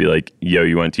people and just be like, yo,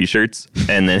 you want t-shirts?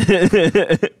 And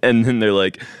then and then they're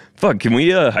like, fuck, can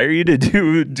we hire you to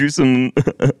do some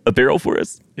apparel for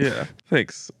us? Yeah.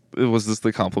 Thanks. Was this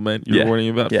the compliment you were Yeah. warning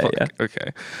about? Yeah, Fuck. yeah.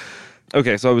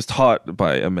 Okay, so I was taught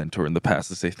by a mentor in the past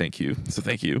to say thank you. So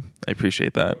thank you. I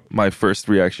appreciate that. My first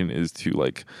reaction is to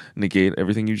like negate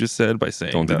everything you just said by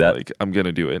saying Don't do that. like I'm going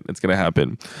to do it. It's going to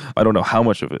happen. I don't know how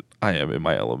much of it I am in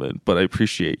my element, but I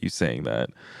appreciate you saying that.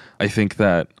 I think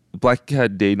that Black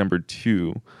Hat Day number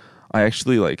 2, I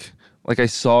actually like I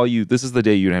saw you. This is the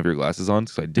day you didn't have your glasses on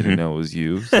because I didn't know it was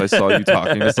you. So I saw you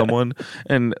talking to someone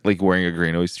and like wearing a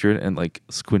Gray Noise shirt and like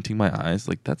squinting my eyes.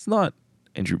 Like that's not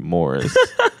Andrew Morris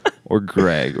or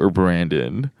Greg or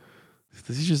Brandon.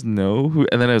 Does he just know who?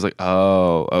 And then I was like,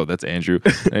 oh, that's Andrew.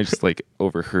 And I just like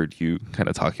overheard you kind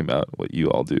of talking about what you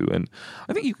all do. And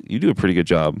I think you do a pretty good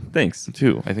job Thanks.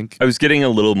 too. I think I was getting a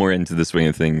little more into the swing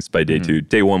of things by day 2.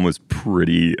 Day 1 was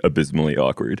pretty abysmally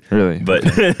awkward. Really? But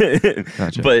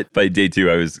Gotcha. but by day 2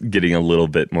 I was getting a little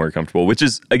bit more comfortable, which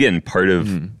is again part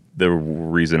of the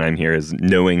reason I'm here is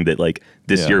knowing that like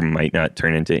this Yeah. year might not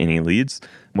turn into any leads.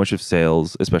 much of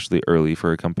sales, especially early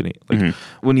for a company, like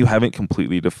when you haven't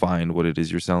completely defined what it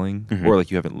is you're selling or like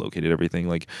you haven't located everything,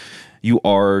 like you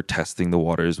are testing the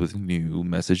waters with new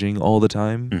messaging all the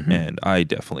time. And I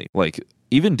definitely like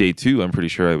even day 2, I'm pretty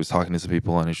sure I was talking to some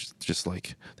people and it's just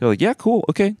like, they're like, yeah, cool.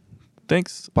 Okay.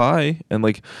 Thanks. Bye. And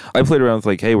like, I played around with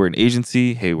like, hey, we're an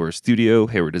agency. Hey, we're a studio.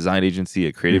 Hey, we're a design agency,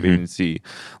 a creative agency.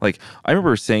 Like I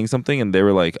remember saying something and they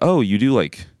were like, oh, you do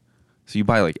like, so you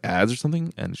buy like ads or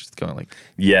something, and it's just going like,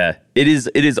 Yeah, it is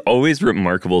always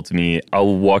remarkable to me.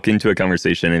 I'll walk into a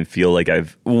conversation and feel like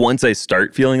once I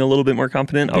start feeling a little bit more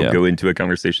confident, I'll go into a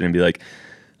conversation and be like,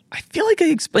 I feel like I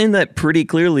explained that pretty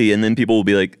clearly. And then people will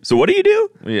be like, so what do you do?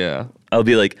 yeah, I'll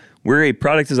be like, we're a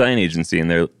product design agency. And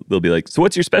they'll be like, so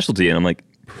what's your specialty? And I'm like,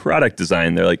 product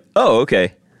design. They're like, oh,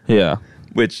 okay. yeah,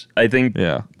 Which I think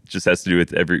yeah, just has to do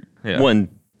with Yeah.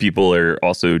 people are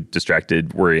also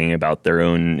distracted worrying about their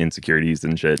own insecurities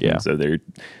and shit. Yeah. And so they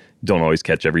don't always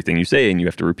catch everything you say and you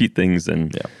have to repeat things.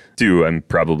 And Yeah. 2, I'm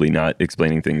probably not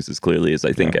explaining things as clearly as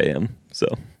I think I am. So,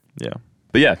 yeah.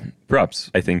 but yeah, props.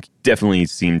 I think definitely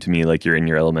seem to me like you're in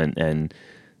your element and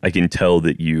I can tell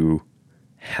that you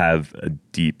have a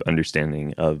deep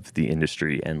understanding of the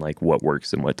industry and like what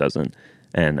works and what doesn't.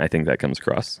 And I think that comes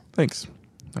across. Thanks.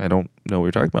 I don't know what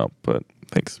you're talking about, but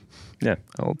thanks. Yeah.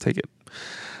 I'll take it.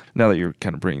 Now that you're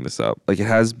kind of bringing this up, like it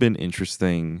has been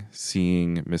interesting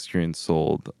seeing Miscreants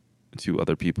sold to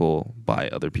other people by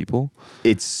other people.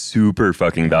 It's super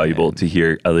fucking valuable to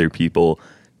hear other people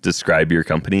describe your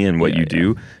company and what you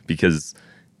do because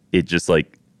it just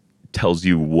like tells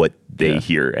you what they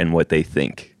hear and what they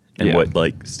think and what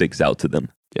like sticks out to them.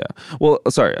 Yeah. Well,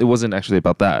 sorry, it wasn't actually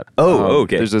about that.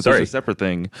 Okay. There's a Sorry. separate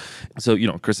thing. So,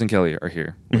 Chris and Kelly are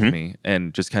here with me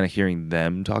and just kind of hearing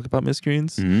them talk about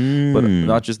Miscreants, but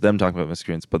not just them talking about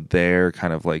Miscreants, but their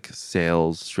kind of like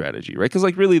sales strategy, right? Because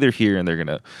like really they're here and they're going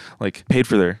to like paid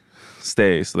for their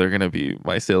stay. So they're going to be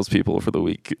my salespeople for the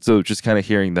week. So just kind of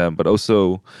hearing them, but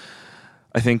also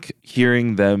I think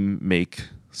hearing them make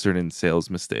certain sales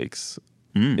mistakes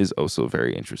is also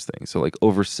very interesting. So like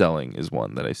overselling is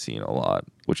one that I've seen a lot,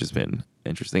 which has been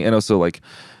interesting. And also like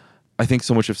I think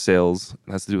so much of sales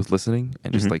has to do with listening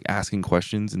and just like asking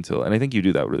questions and I think you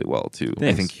do that really well too.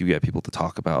 Thanks. I think you get people to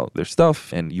talk about their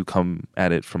stuff and you come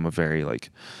at it from a very like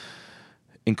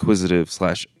inquisitive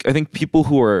slash, I think people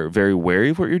who are very wary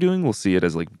of what you're doing will see it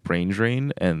as like brain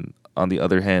drain. And on the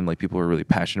other hand, like people who are really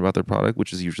passionate about their product,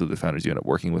 which is usually the founders you end up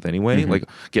working with anyway, like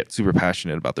get super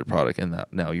passionate about their product, and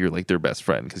that now you're like their best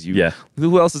friend because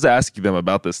who else is asking them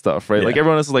about this stuff, right? Like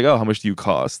everyone else is like, oh, how much do you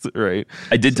cost, right?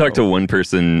 I did talk to one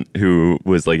person who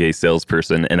was like a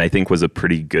salesperson, and I think was a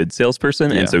pretty good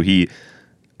salesperson, and so he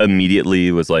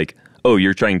immediately was like, oh,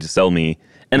 you're trying to sell me.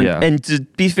 And to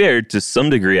be fair, to some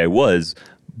degree I was,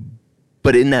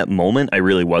 but in that moment I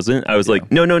really wasn't. I was like,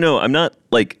 no, I'm not,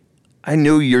 like, I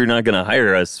know you're not going to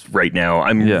hire us right now.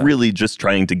 I'm really just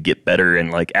trying to get better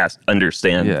and like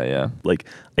understand. Like,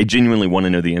 I genuinely want to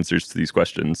know the answers to these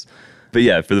questions. But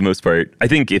yeah, for the most part, I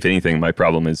think if anything, my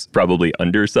problem is probably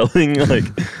underselling. Like,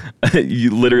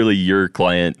 your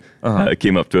client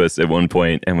came up to us at one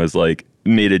point and was like,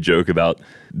 made a joke about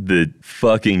the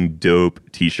fucking dope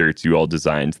t-shirts you all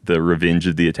designed, the Revenge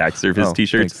of the Attack Surface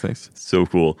t-shirts. Thanks. So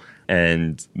cool.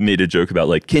 And made a joke about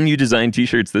like, can you design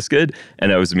t-shirts this good?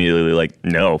 And I was immediately like,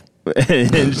 no.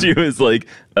 And she was like,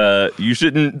 you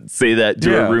shouldn't say that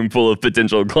to a room full of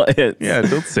potential clients. Yeah,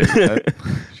 don't say that.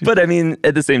 But I mean,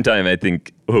 at the same time, I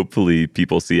think hopefully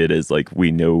people see it as like,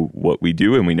 we know what we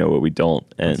do and we know what we don't.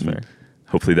 And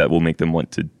hopefully that will make them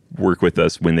want to work with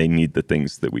us when they need the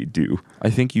things that we do. I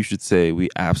think you should say we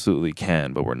absolutely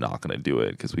can, but we're not going to do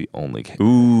it because we only can.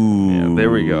 Ooh,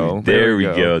 there we go. There we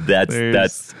go. That's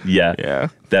That's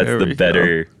the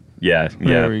better. Go. Yeah.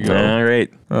 There we go. All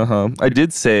right. I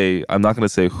did say, I'm not going to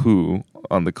say who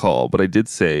on the call, but I did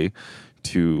say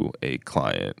to a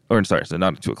client, or sorry, so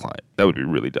not to a client, that would be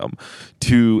really dumb,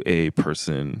 to a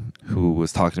person who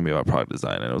was talking to me about product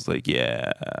design, and I was like,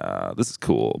 yeah, this is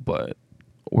cool, but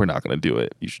we're not going to do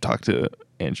it. You should talk to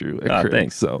Andrew at Crit.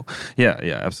 Thanks. So yeah,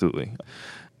 absolutely.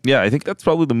 Yeah, I think that's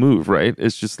probably the move, right?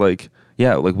 It's just like,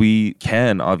 like we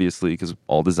can, obviously, because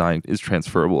all design is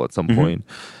transferable at some point,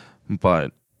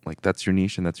 but like that's your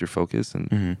niche and that's your focus.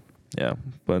 And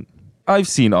but I've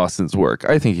seen Austin's work.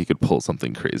 I think he could pull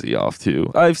something crazy off too.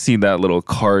 I've seen that little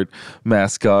cart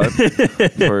mascot for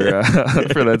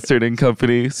that certain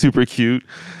company. Super cute.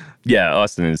 Yeah,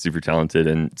 Austin is super talented,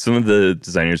 and some of the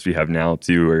designers we have now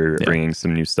too are bringing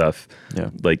some new stuff.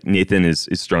 Yeah, like Nathan is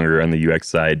stronger on the UX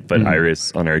side, but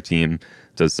Iris on our team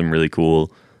does some really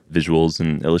cool visuals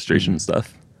and illustration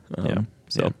stuff.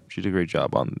 So she did a great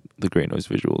job on the Great Noise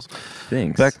visuals.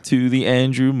 Thanks. Back to the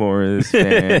Andrew Morris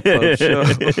Fan Club show.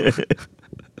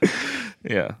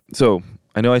 So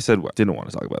I know I said I didn't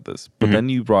want to talk about this, but then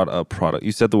you brought up product.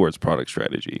 You said the words product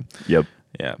strategy. Yep.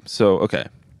 Yeah. So okay.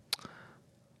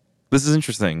 This is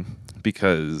interesting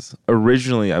because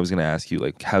originally I was going to ask you,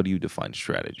 like, how do you define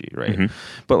strategy, right?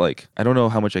 But, like, I don't know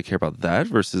how much I care about that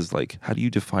versus, like, how do you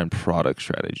define product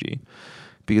strategy?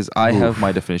 Because I have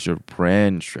my definition of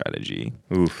brand strategy.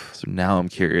 So now I'm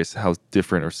curious how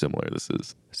different or similar this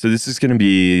is. So this is going to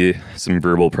be some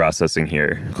verbal processing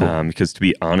here. Cool. Because to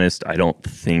be honest, I don't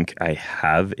think I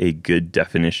have a good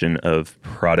definition of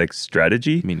product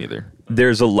strategy. Me neither.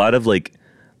 There's a lot of, like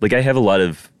I have a lot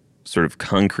of sort of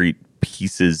concrete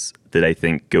pieces that I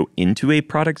think go into a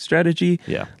product strategy,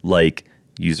 like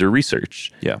user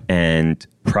research, and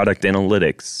product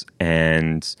analytics,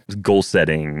 and goal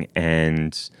setting,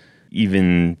 and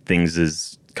even things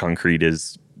as concrete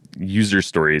as user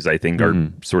stories, I think,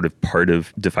 are sort of part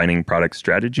of defining product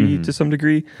strategy to some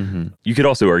degree. You could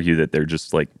also argue that they're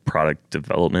just like product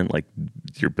development, like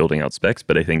you're building out specs,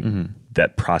 but I think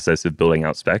that process of building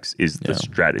out specs is the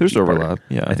strategy. There's overlap.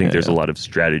 I think there's a lot of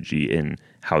strategy in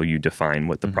how you define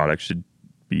what the product should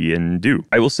be and do.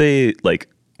 I will say, like,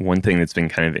 one thing that's been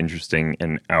kind of interesting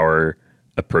in our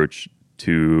approach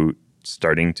to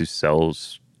starting to sell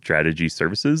strategy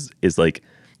services is, like,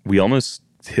 we almost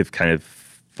have kind of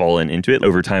fallen into it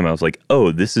over time. I was like,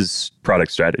 oh, this is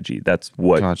product strategy. That's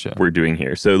what we're doing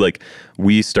here. So, like,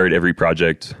 we start every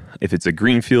project, if it's a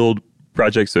greenfield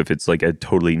project, so if it's like a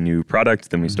totally new product,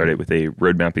 then we start it with a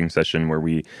road mapping session where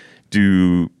we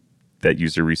do that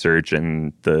user research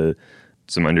and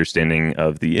some understanding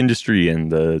of the industry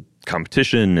and the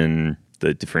competition and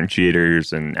the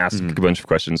differentiators and ask a bunch of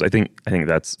questions. I think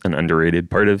that's an underrated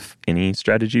part of any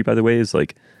strategy, by the way, is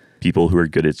like people who are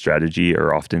good at strategy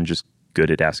are often just good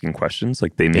at asking questions.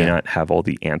 Like they may not have all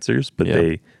the answers, but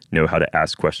they know how to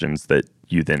ask questions that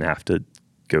you then have to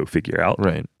go figure out.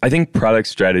 Right. I think product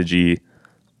strategy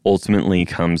ultimately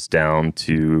comes down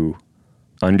to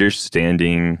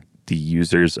understanding the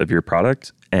users of your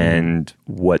product and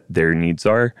what their needs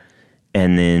are,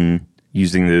 and then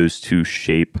using those to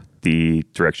shape the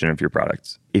direction of your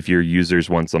products. If your users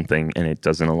want something and it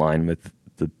doesn't align with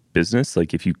the business,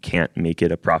 like if you can't make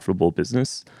it a profitable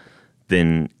business,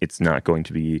 then it's not going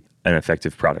to be an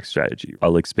effective product strategy.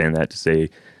 I'll expand that to say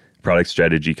product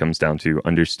strategy comes down to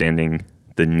understanding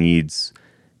the needs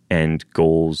and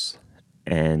goals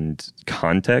and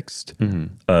context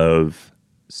of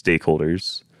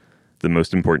stakeholders, the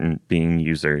most important being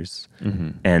users,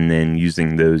 and then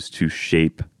using those to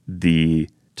shape the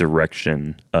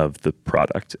direction of the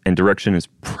product. And direction is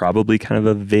probably kind of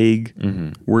a vague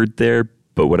word there,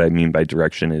 but what I mean by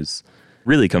direction is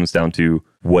really comes down to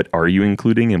what are you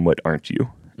including and what aren't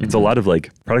you. It's a lot of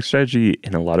like product strategy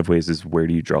in a lot of ways is where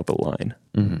do you draw the line?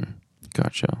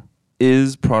 Gotcha.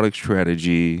 Is product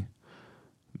strategy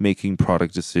making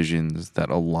product decisions that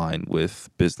align with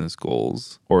business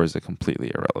goals, or is it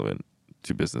completely irrelevant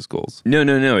to business goals? No.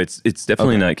 It's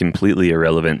definitely not completely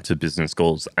irrelevant to business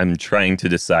goals. I'm trying to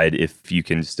decide if you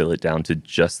can distill it down to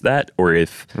just that, or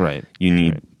if you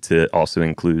need to also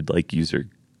include like user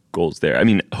goals there. I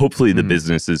mean, hopefully the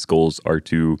business's goals are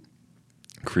to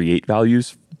create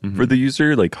values for the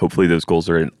user. Like hopefully those goals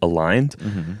are aligned,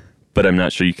 but I'm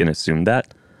not sure you can assume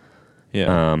that.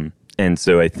 Yeah. And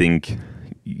so I think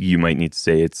you might need to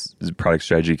say it's product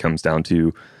strategy comes down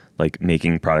to like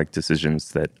making product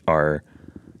decisions that are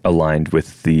aligned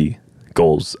with the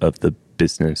goals of the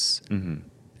business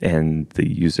and the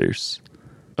users.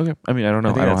 Okay. I mean, I don't know.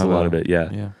 I think don't that's have a lot of it. Yeah.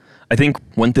 Yeah. I think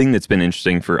one thing that's been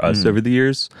interesting for us over the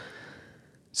years,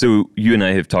 so you and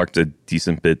I have talked a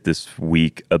decent bit this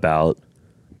week about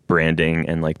branding,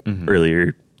 and like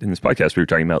earlier in this podcast, we were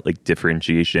talking about like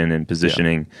differentiation and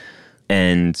positioning.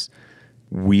 And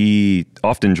we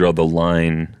often draw the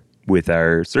line with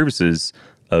our services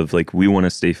of like, we want to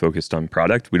stay focused on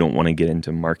product. We don't want to get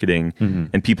into marketing.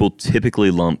 And people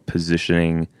typically lump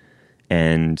positioning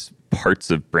and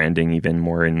parts of branding even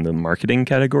more in the marketing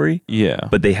category. Yeah.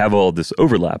 But they have all this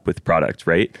overlap with product,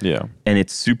 right? Yeah. And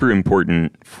it's super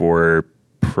important for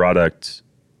product,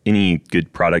 any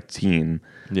good product team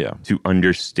to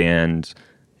understand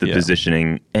the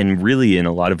positioning. And really in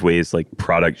a lot of ways, like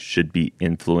product should be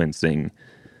influencing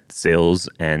sales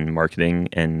and marketing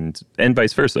and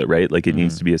vice versa, right? Like it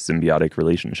needs to be a symbiotic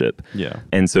relationship. Yeah.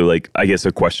 And so like, I guess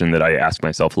a question that I ask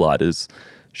myself a lot is,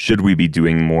 should we be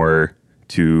doing more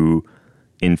to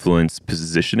influence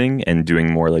positioning and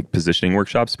doing more like positioning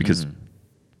workshops? Because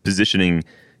positioning,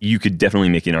 you could definitely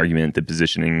make an argument that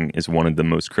positioning is one of the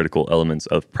most critical elements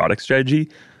of product strategy.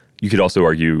 You could also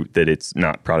argue that it's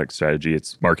not product strategy,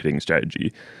 it's marketing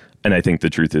strategy. And I think the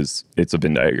truth is it's a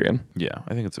Venn diagram. Yeah,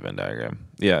 I think it's a Venn diagram.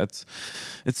 Yeah, it's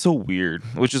so weird,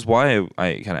 which is why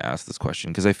I kind of asked this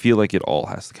question, because I feel like it all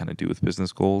has to kind of do with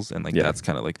business goals, and like that's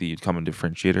kind of like the common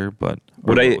differentiator. But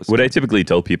what I typically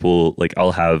tell people, like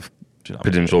I'll have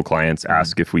potential clients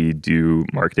ask if we do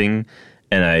marketing,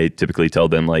 and I typically tell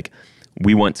them like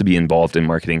we want to be involved in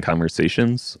marketing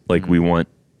conversations. Like we want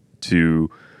to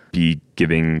be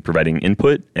providing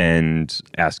input and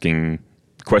asking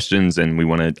questions, and we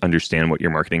want to understand what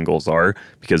your marketing goals are,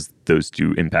 because those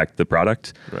do impact the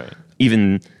product. Right.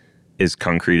 Even as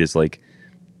concrete as like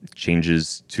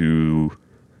changes to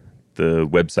the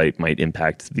website might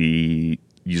impact the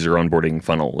user onboarding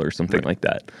funnel or something like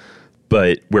that.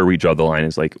 But where we draw the line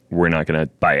is like, we're not going to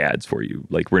buy ads for you.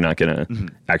 Like we're not going to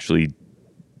actually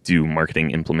do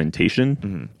marketing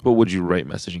implementation. But would you write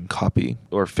messaging copy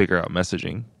or figure out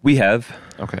messaging? We have.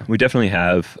 Okay. We definitely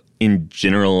have. In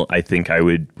general, I think I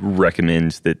would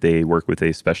recommend that they work with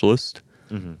a specialist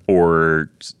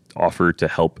or offer to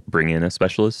help bring in a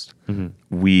specialist.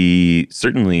 We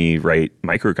certainly write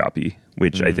microcopy,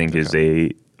 which I think is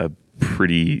a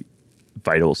pretty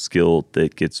vital skill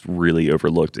that gets really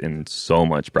overlooked in so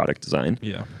much product design.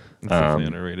 Yeah. It's definitely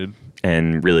underrated.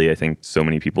 And really, I think so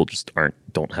many people just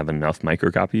don't have enough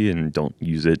microcopy and don't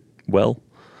use it well.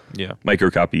 Yeah.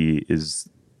 Microcopy is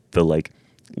the like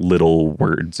little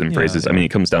words and phrases. I mean, it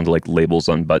comes down to like labels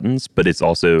on buttons, but it's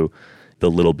also the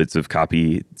little bits of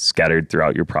copy scattered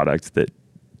throughout your product that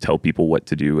tell people what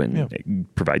to do and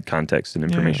provide context and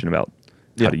information about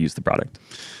how to use the product.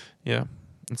 Yeah.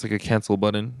 It's like a cancel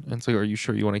button. And it's like, are you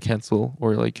sure you want to cancel?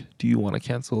 Or like, do you want to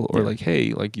cancel? Or like,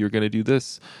 hey, like you're going to do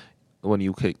this. When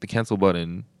you click the cancel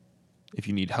button, if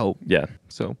you need help. Yeah.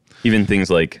 So even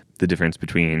things like the difference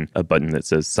between a button that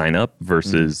says sign up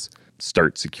versus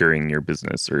start securing your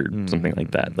business or something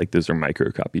like that. Like those are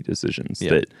microcopy decisions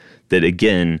that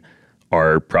again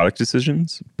are product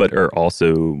decisions, but are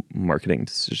also marketing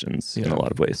decisions in a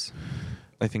lot of ways.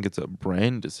 I think it's a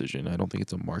brand decision. I don't think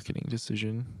it's a marketing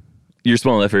decision. Your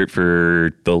small effort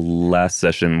for the last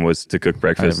session was to cook I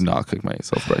breakfast. have not cooked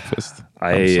myself breakfast.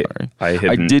 I- I'm sorry. I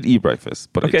have I did eat breakfast,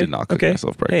 but I did not cook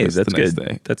myself Hey, breakfast that's the next good.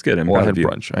 day. That's good. I'm Well, I proud had of you.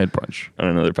 brunch. I had brunch. On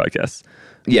another podcast.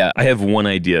 Yeah, I have one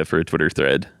idea for a Twitter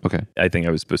thread. Okay. I think I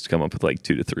was supposed to come up with like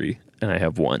 2 to 3, and I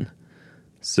have one.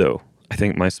 So I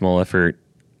think my small effort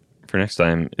for next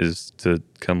time is to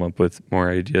come up with more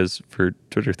ideas for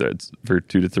Twitter threads, for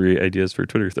 2 to 3 ideas for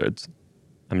Twitter threads.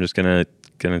 I'm just gonna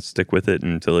stick with it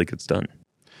until it gets done.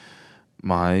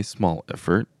 My small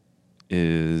effort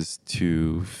is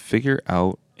to figure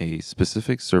out a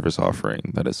specific service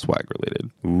offering that is swag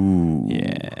related. Ooh.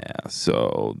 Yeah.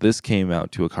 So this came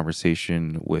out to a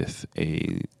conversation with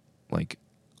a like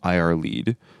IR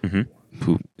lead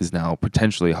who is now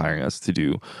potentially hiring us to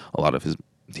do a lot of his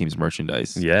team's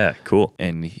merchandise. Yeah, cool.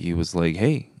 And he was like,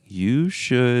 hey, you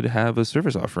should have a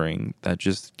service offering that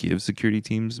just gives security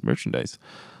teams merchandise,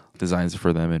 designs it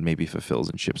for them, and maybe fulfills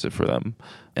and ships it for them.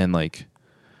 And like,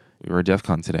 we were at DEF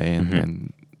CON today,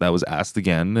 and that was asked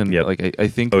again. And Yep. like, I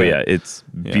think, Oh that- yeah, it's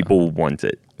people want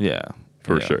it yeah,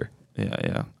 for yeah. sure.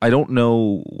 Yeah. I don't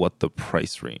know what the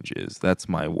price range is. That's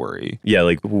my worry. Yeah,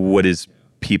 like what is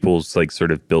people's like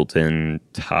sort of built-in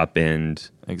top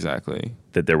end Exactly.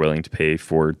 that they're willing to pay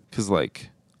for? Because like,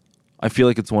 I feel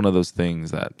like it's one of those things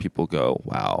that people go,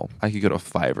 wow, I could go to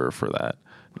Fiverr for that.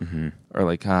 Or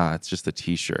like, it's just a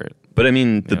t-shirt. But I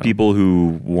mean, the Yeah. people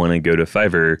who want to go to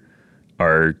Fiverr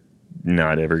are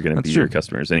not ever going to That's be true. your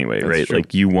customers anyway, That's right? true.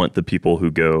 Like you want the people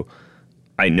who go,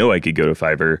 I know I could go to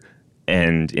Fiverr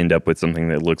and end up with something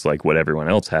that looks like what everyone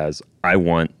else has. I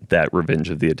want that Revenge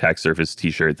of the Attack Surface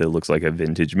t-shirt that looks like a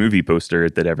vintage movie poster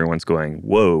that everyone's going,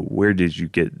 whoa, where did you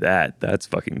get that? That's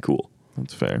fucking cool.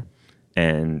 That's fair.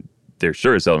 And they're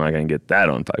sure as hell not going to get that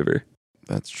on Fiverr.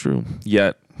 That's true.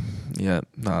 Yet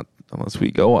not unless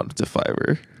we go on to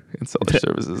Fiverr and sell our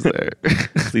services there.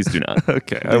 Please do not.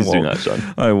 Okay, I Please do won't. not, Sean.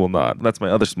 I will not. That's my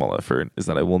other small effort, is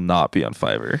that I will not be on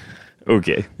Fiverr.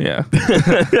 Okay. Yeah.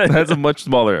 That's a much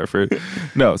smaller effort.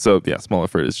 No, so yeah, small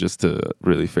effort is just to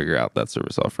really figure out that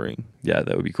service offering. Yeah,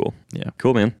 that would be cool. Yeah.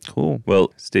 Cool, man. Cool.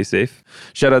 Well, stay safe.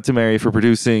 Shout out to Mary for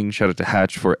producing. Shout out to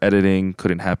Hatch for editing.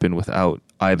 Couldn't happen without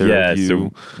either of you.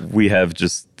 So we have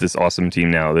just this awesome team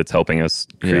now that's helping us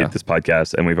create Yeah. this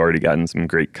podcast, and we've already gotten some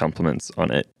great compliments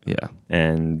on it. Yeah.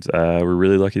 And we're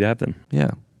really lucky to have them.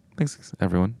 Yeah. Thanks,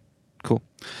 everyone. Cool.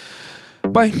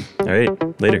 Bye. All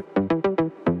right, later.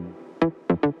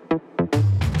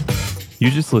 You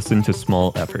just listened to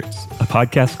Small Efforts, a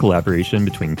podcast collaboration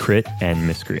between Crit and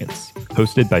Miscreants,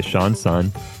 hosted by Sean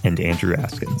Sun and Andrew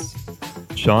Askins.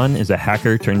 Sean is a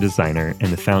hacker turned designer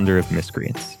and the founder of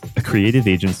Miscreants, a creative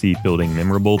agency building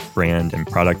memorable brand and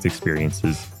product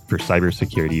experiences for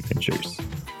cybersecurity ventures.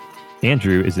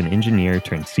 Andrew is an engineer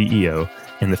turned CEO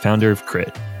and the founder of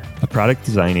Crit, a product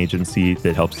design agency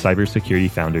that helps cybersecurity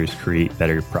founders create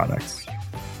better products.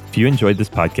 If you enjoyed this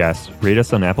podcast, rate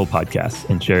us on Apple Podcasts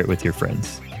and share it with your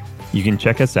friends. You can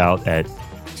check us out at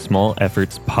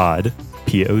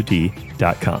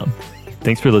smallefortspod.com.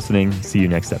 Thanks for listening. See you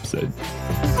next episode.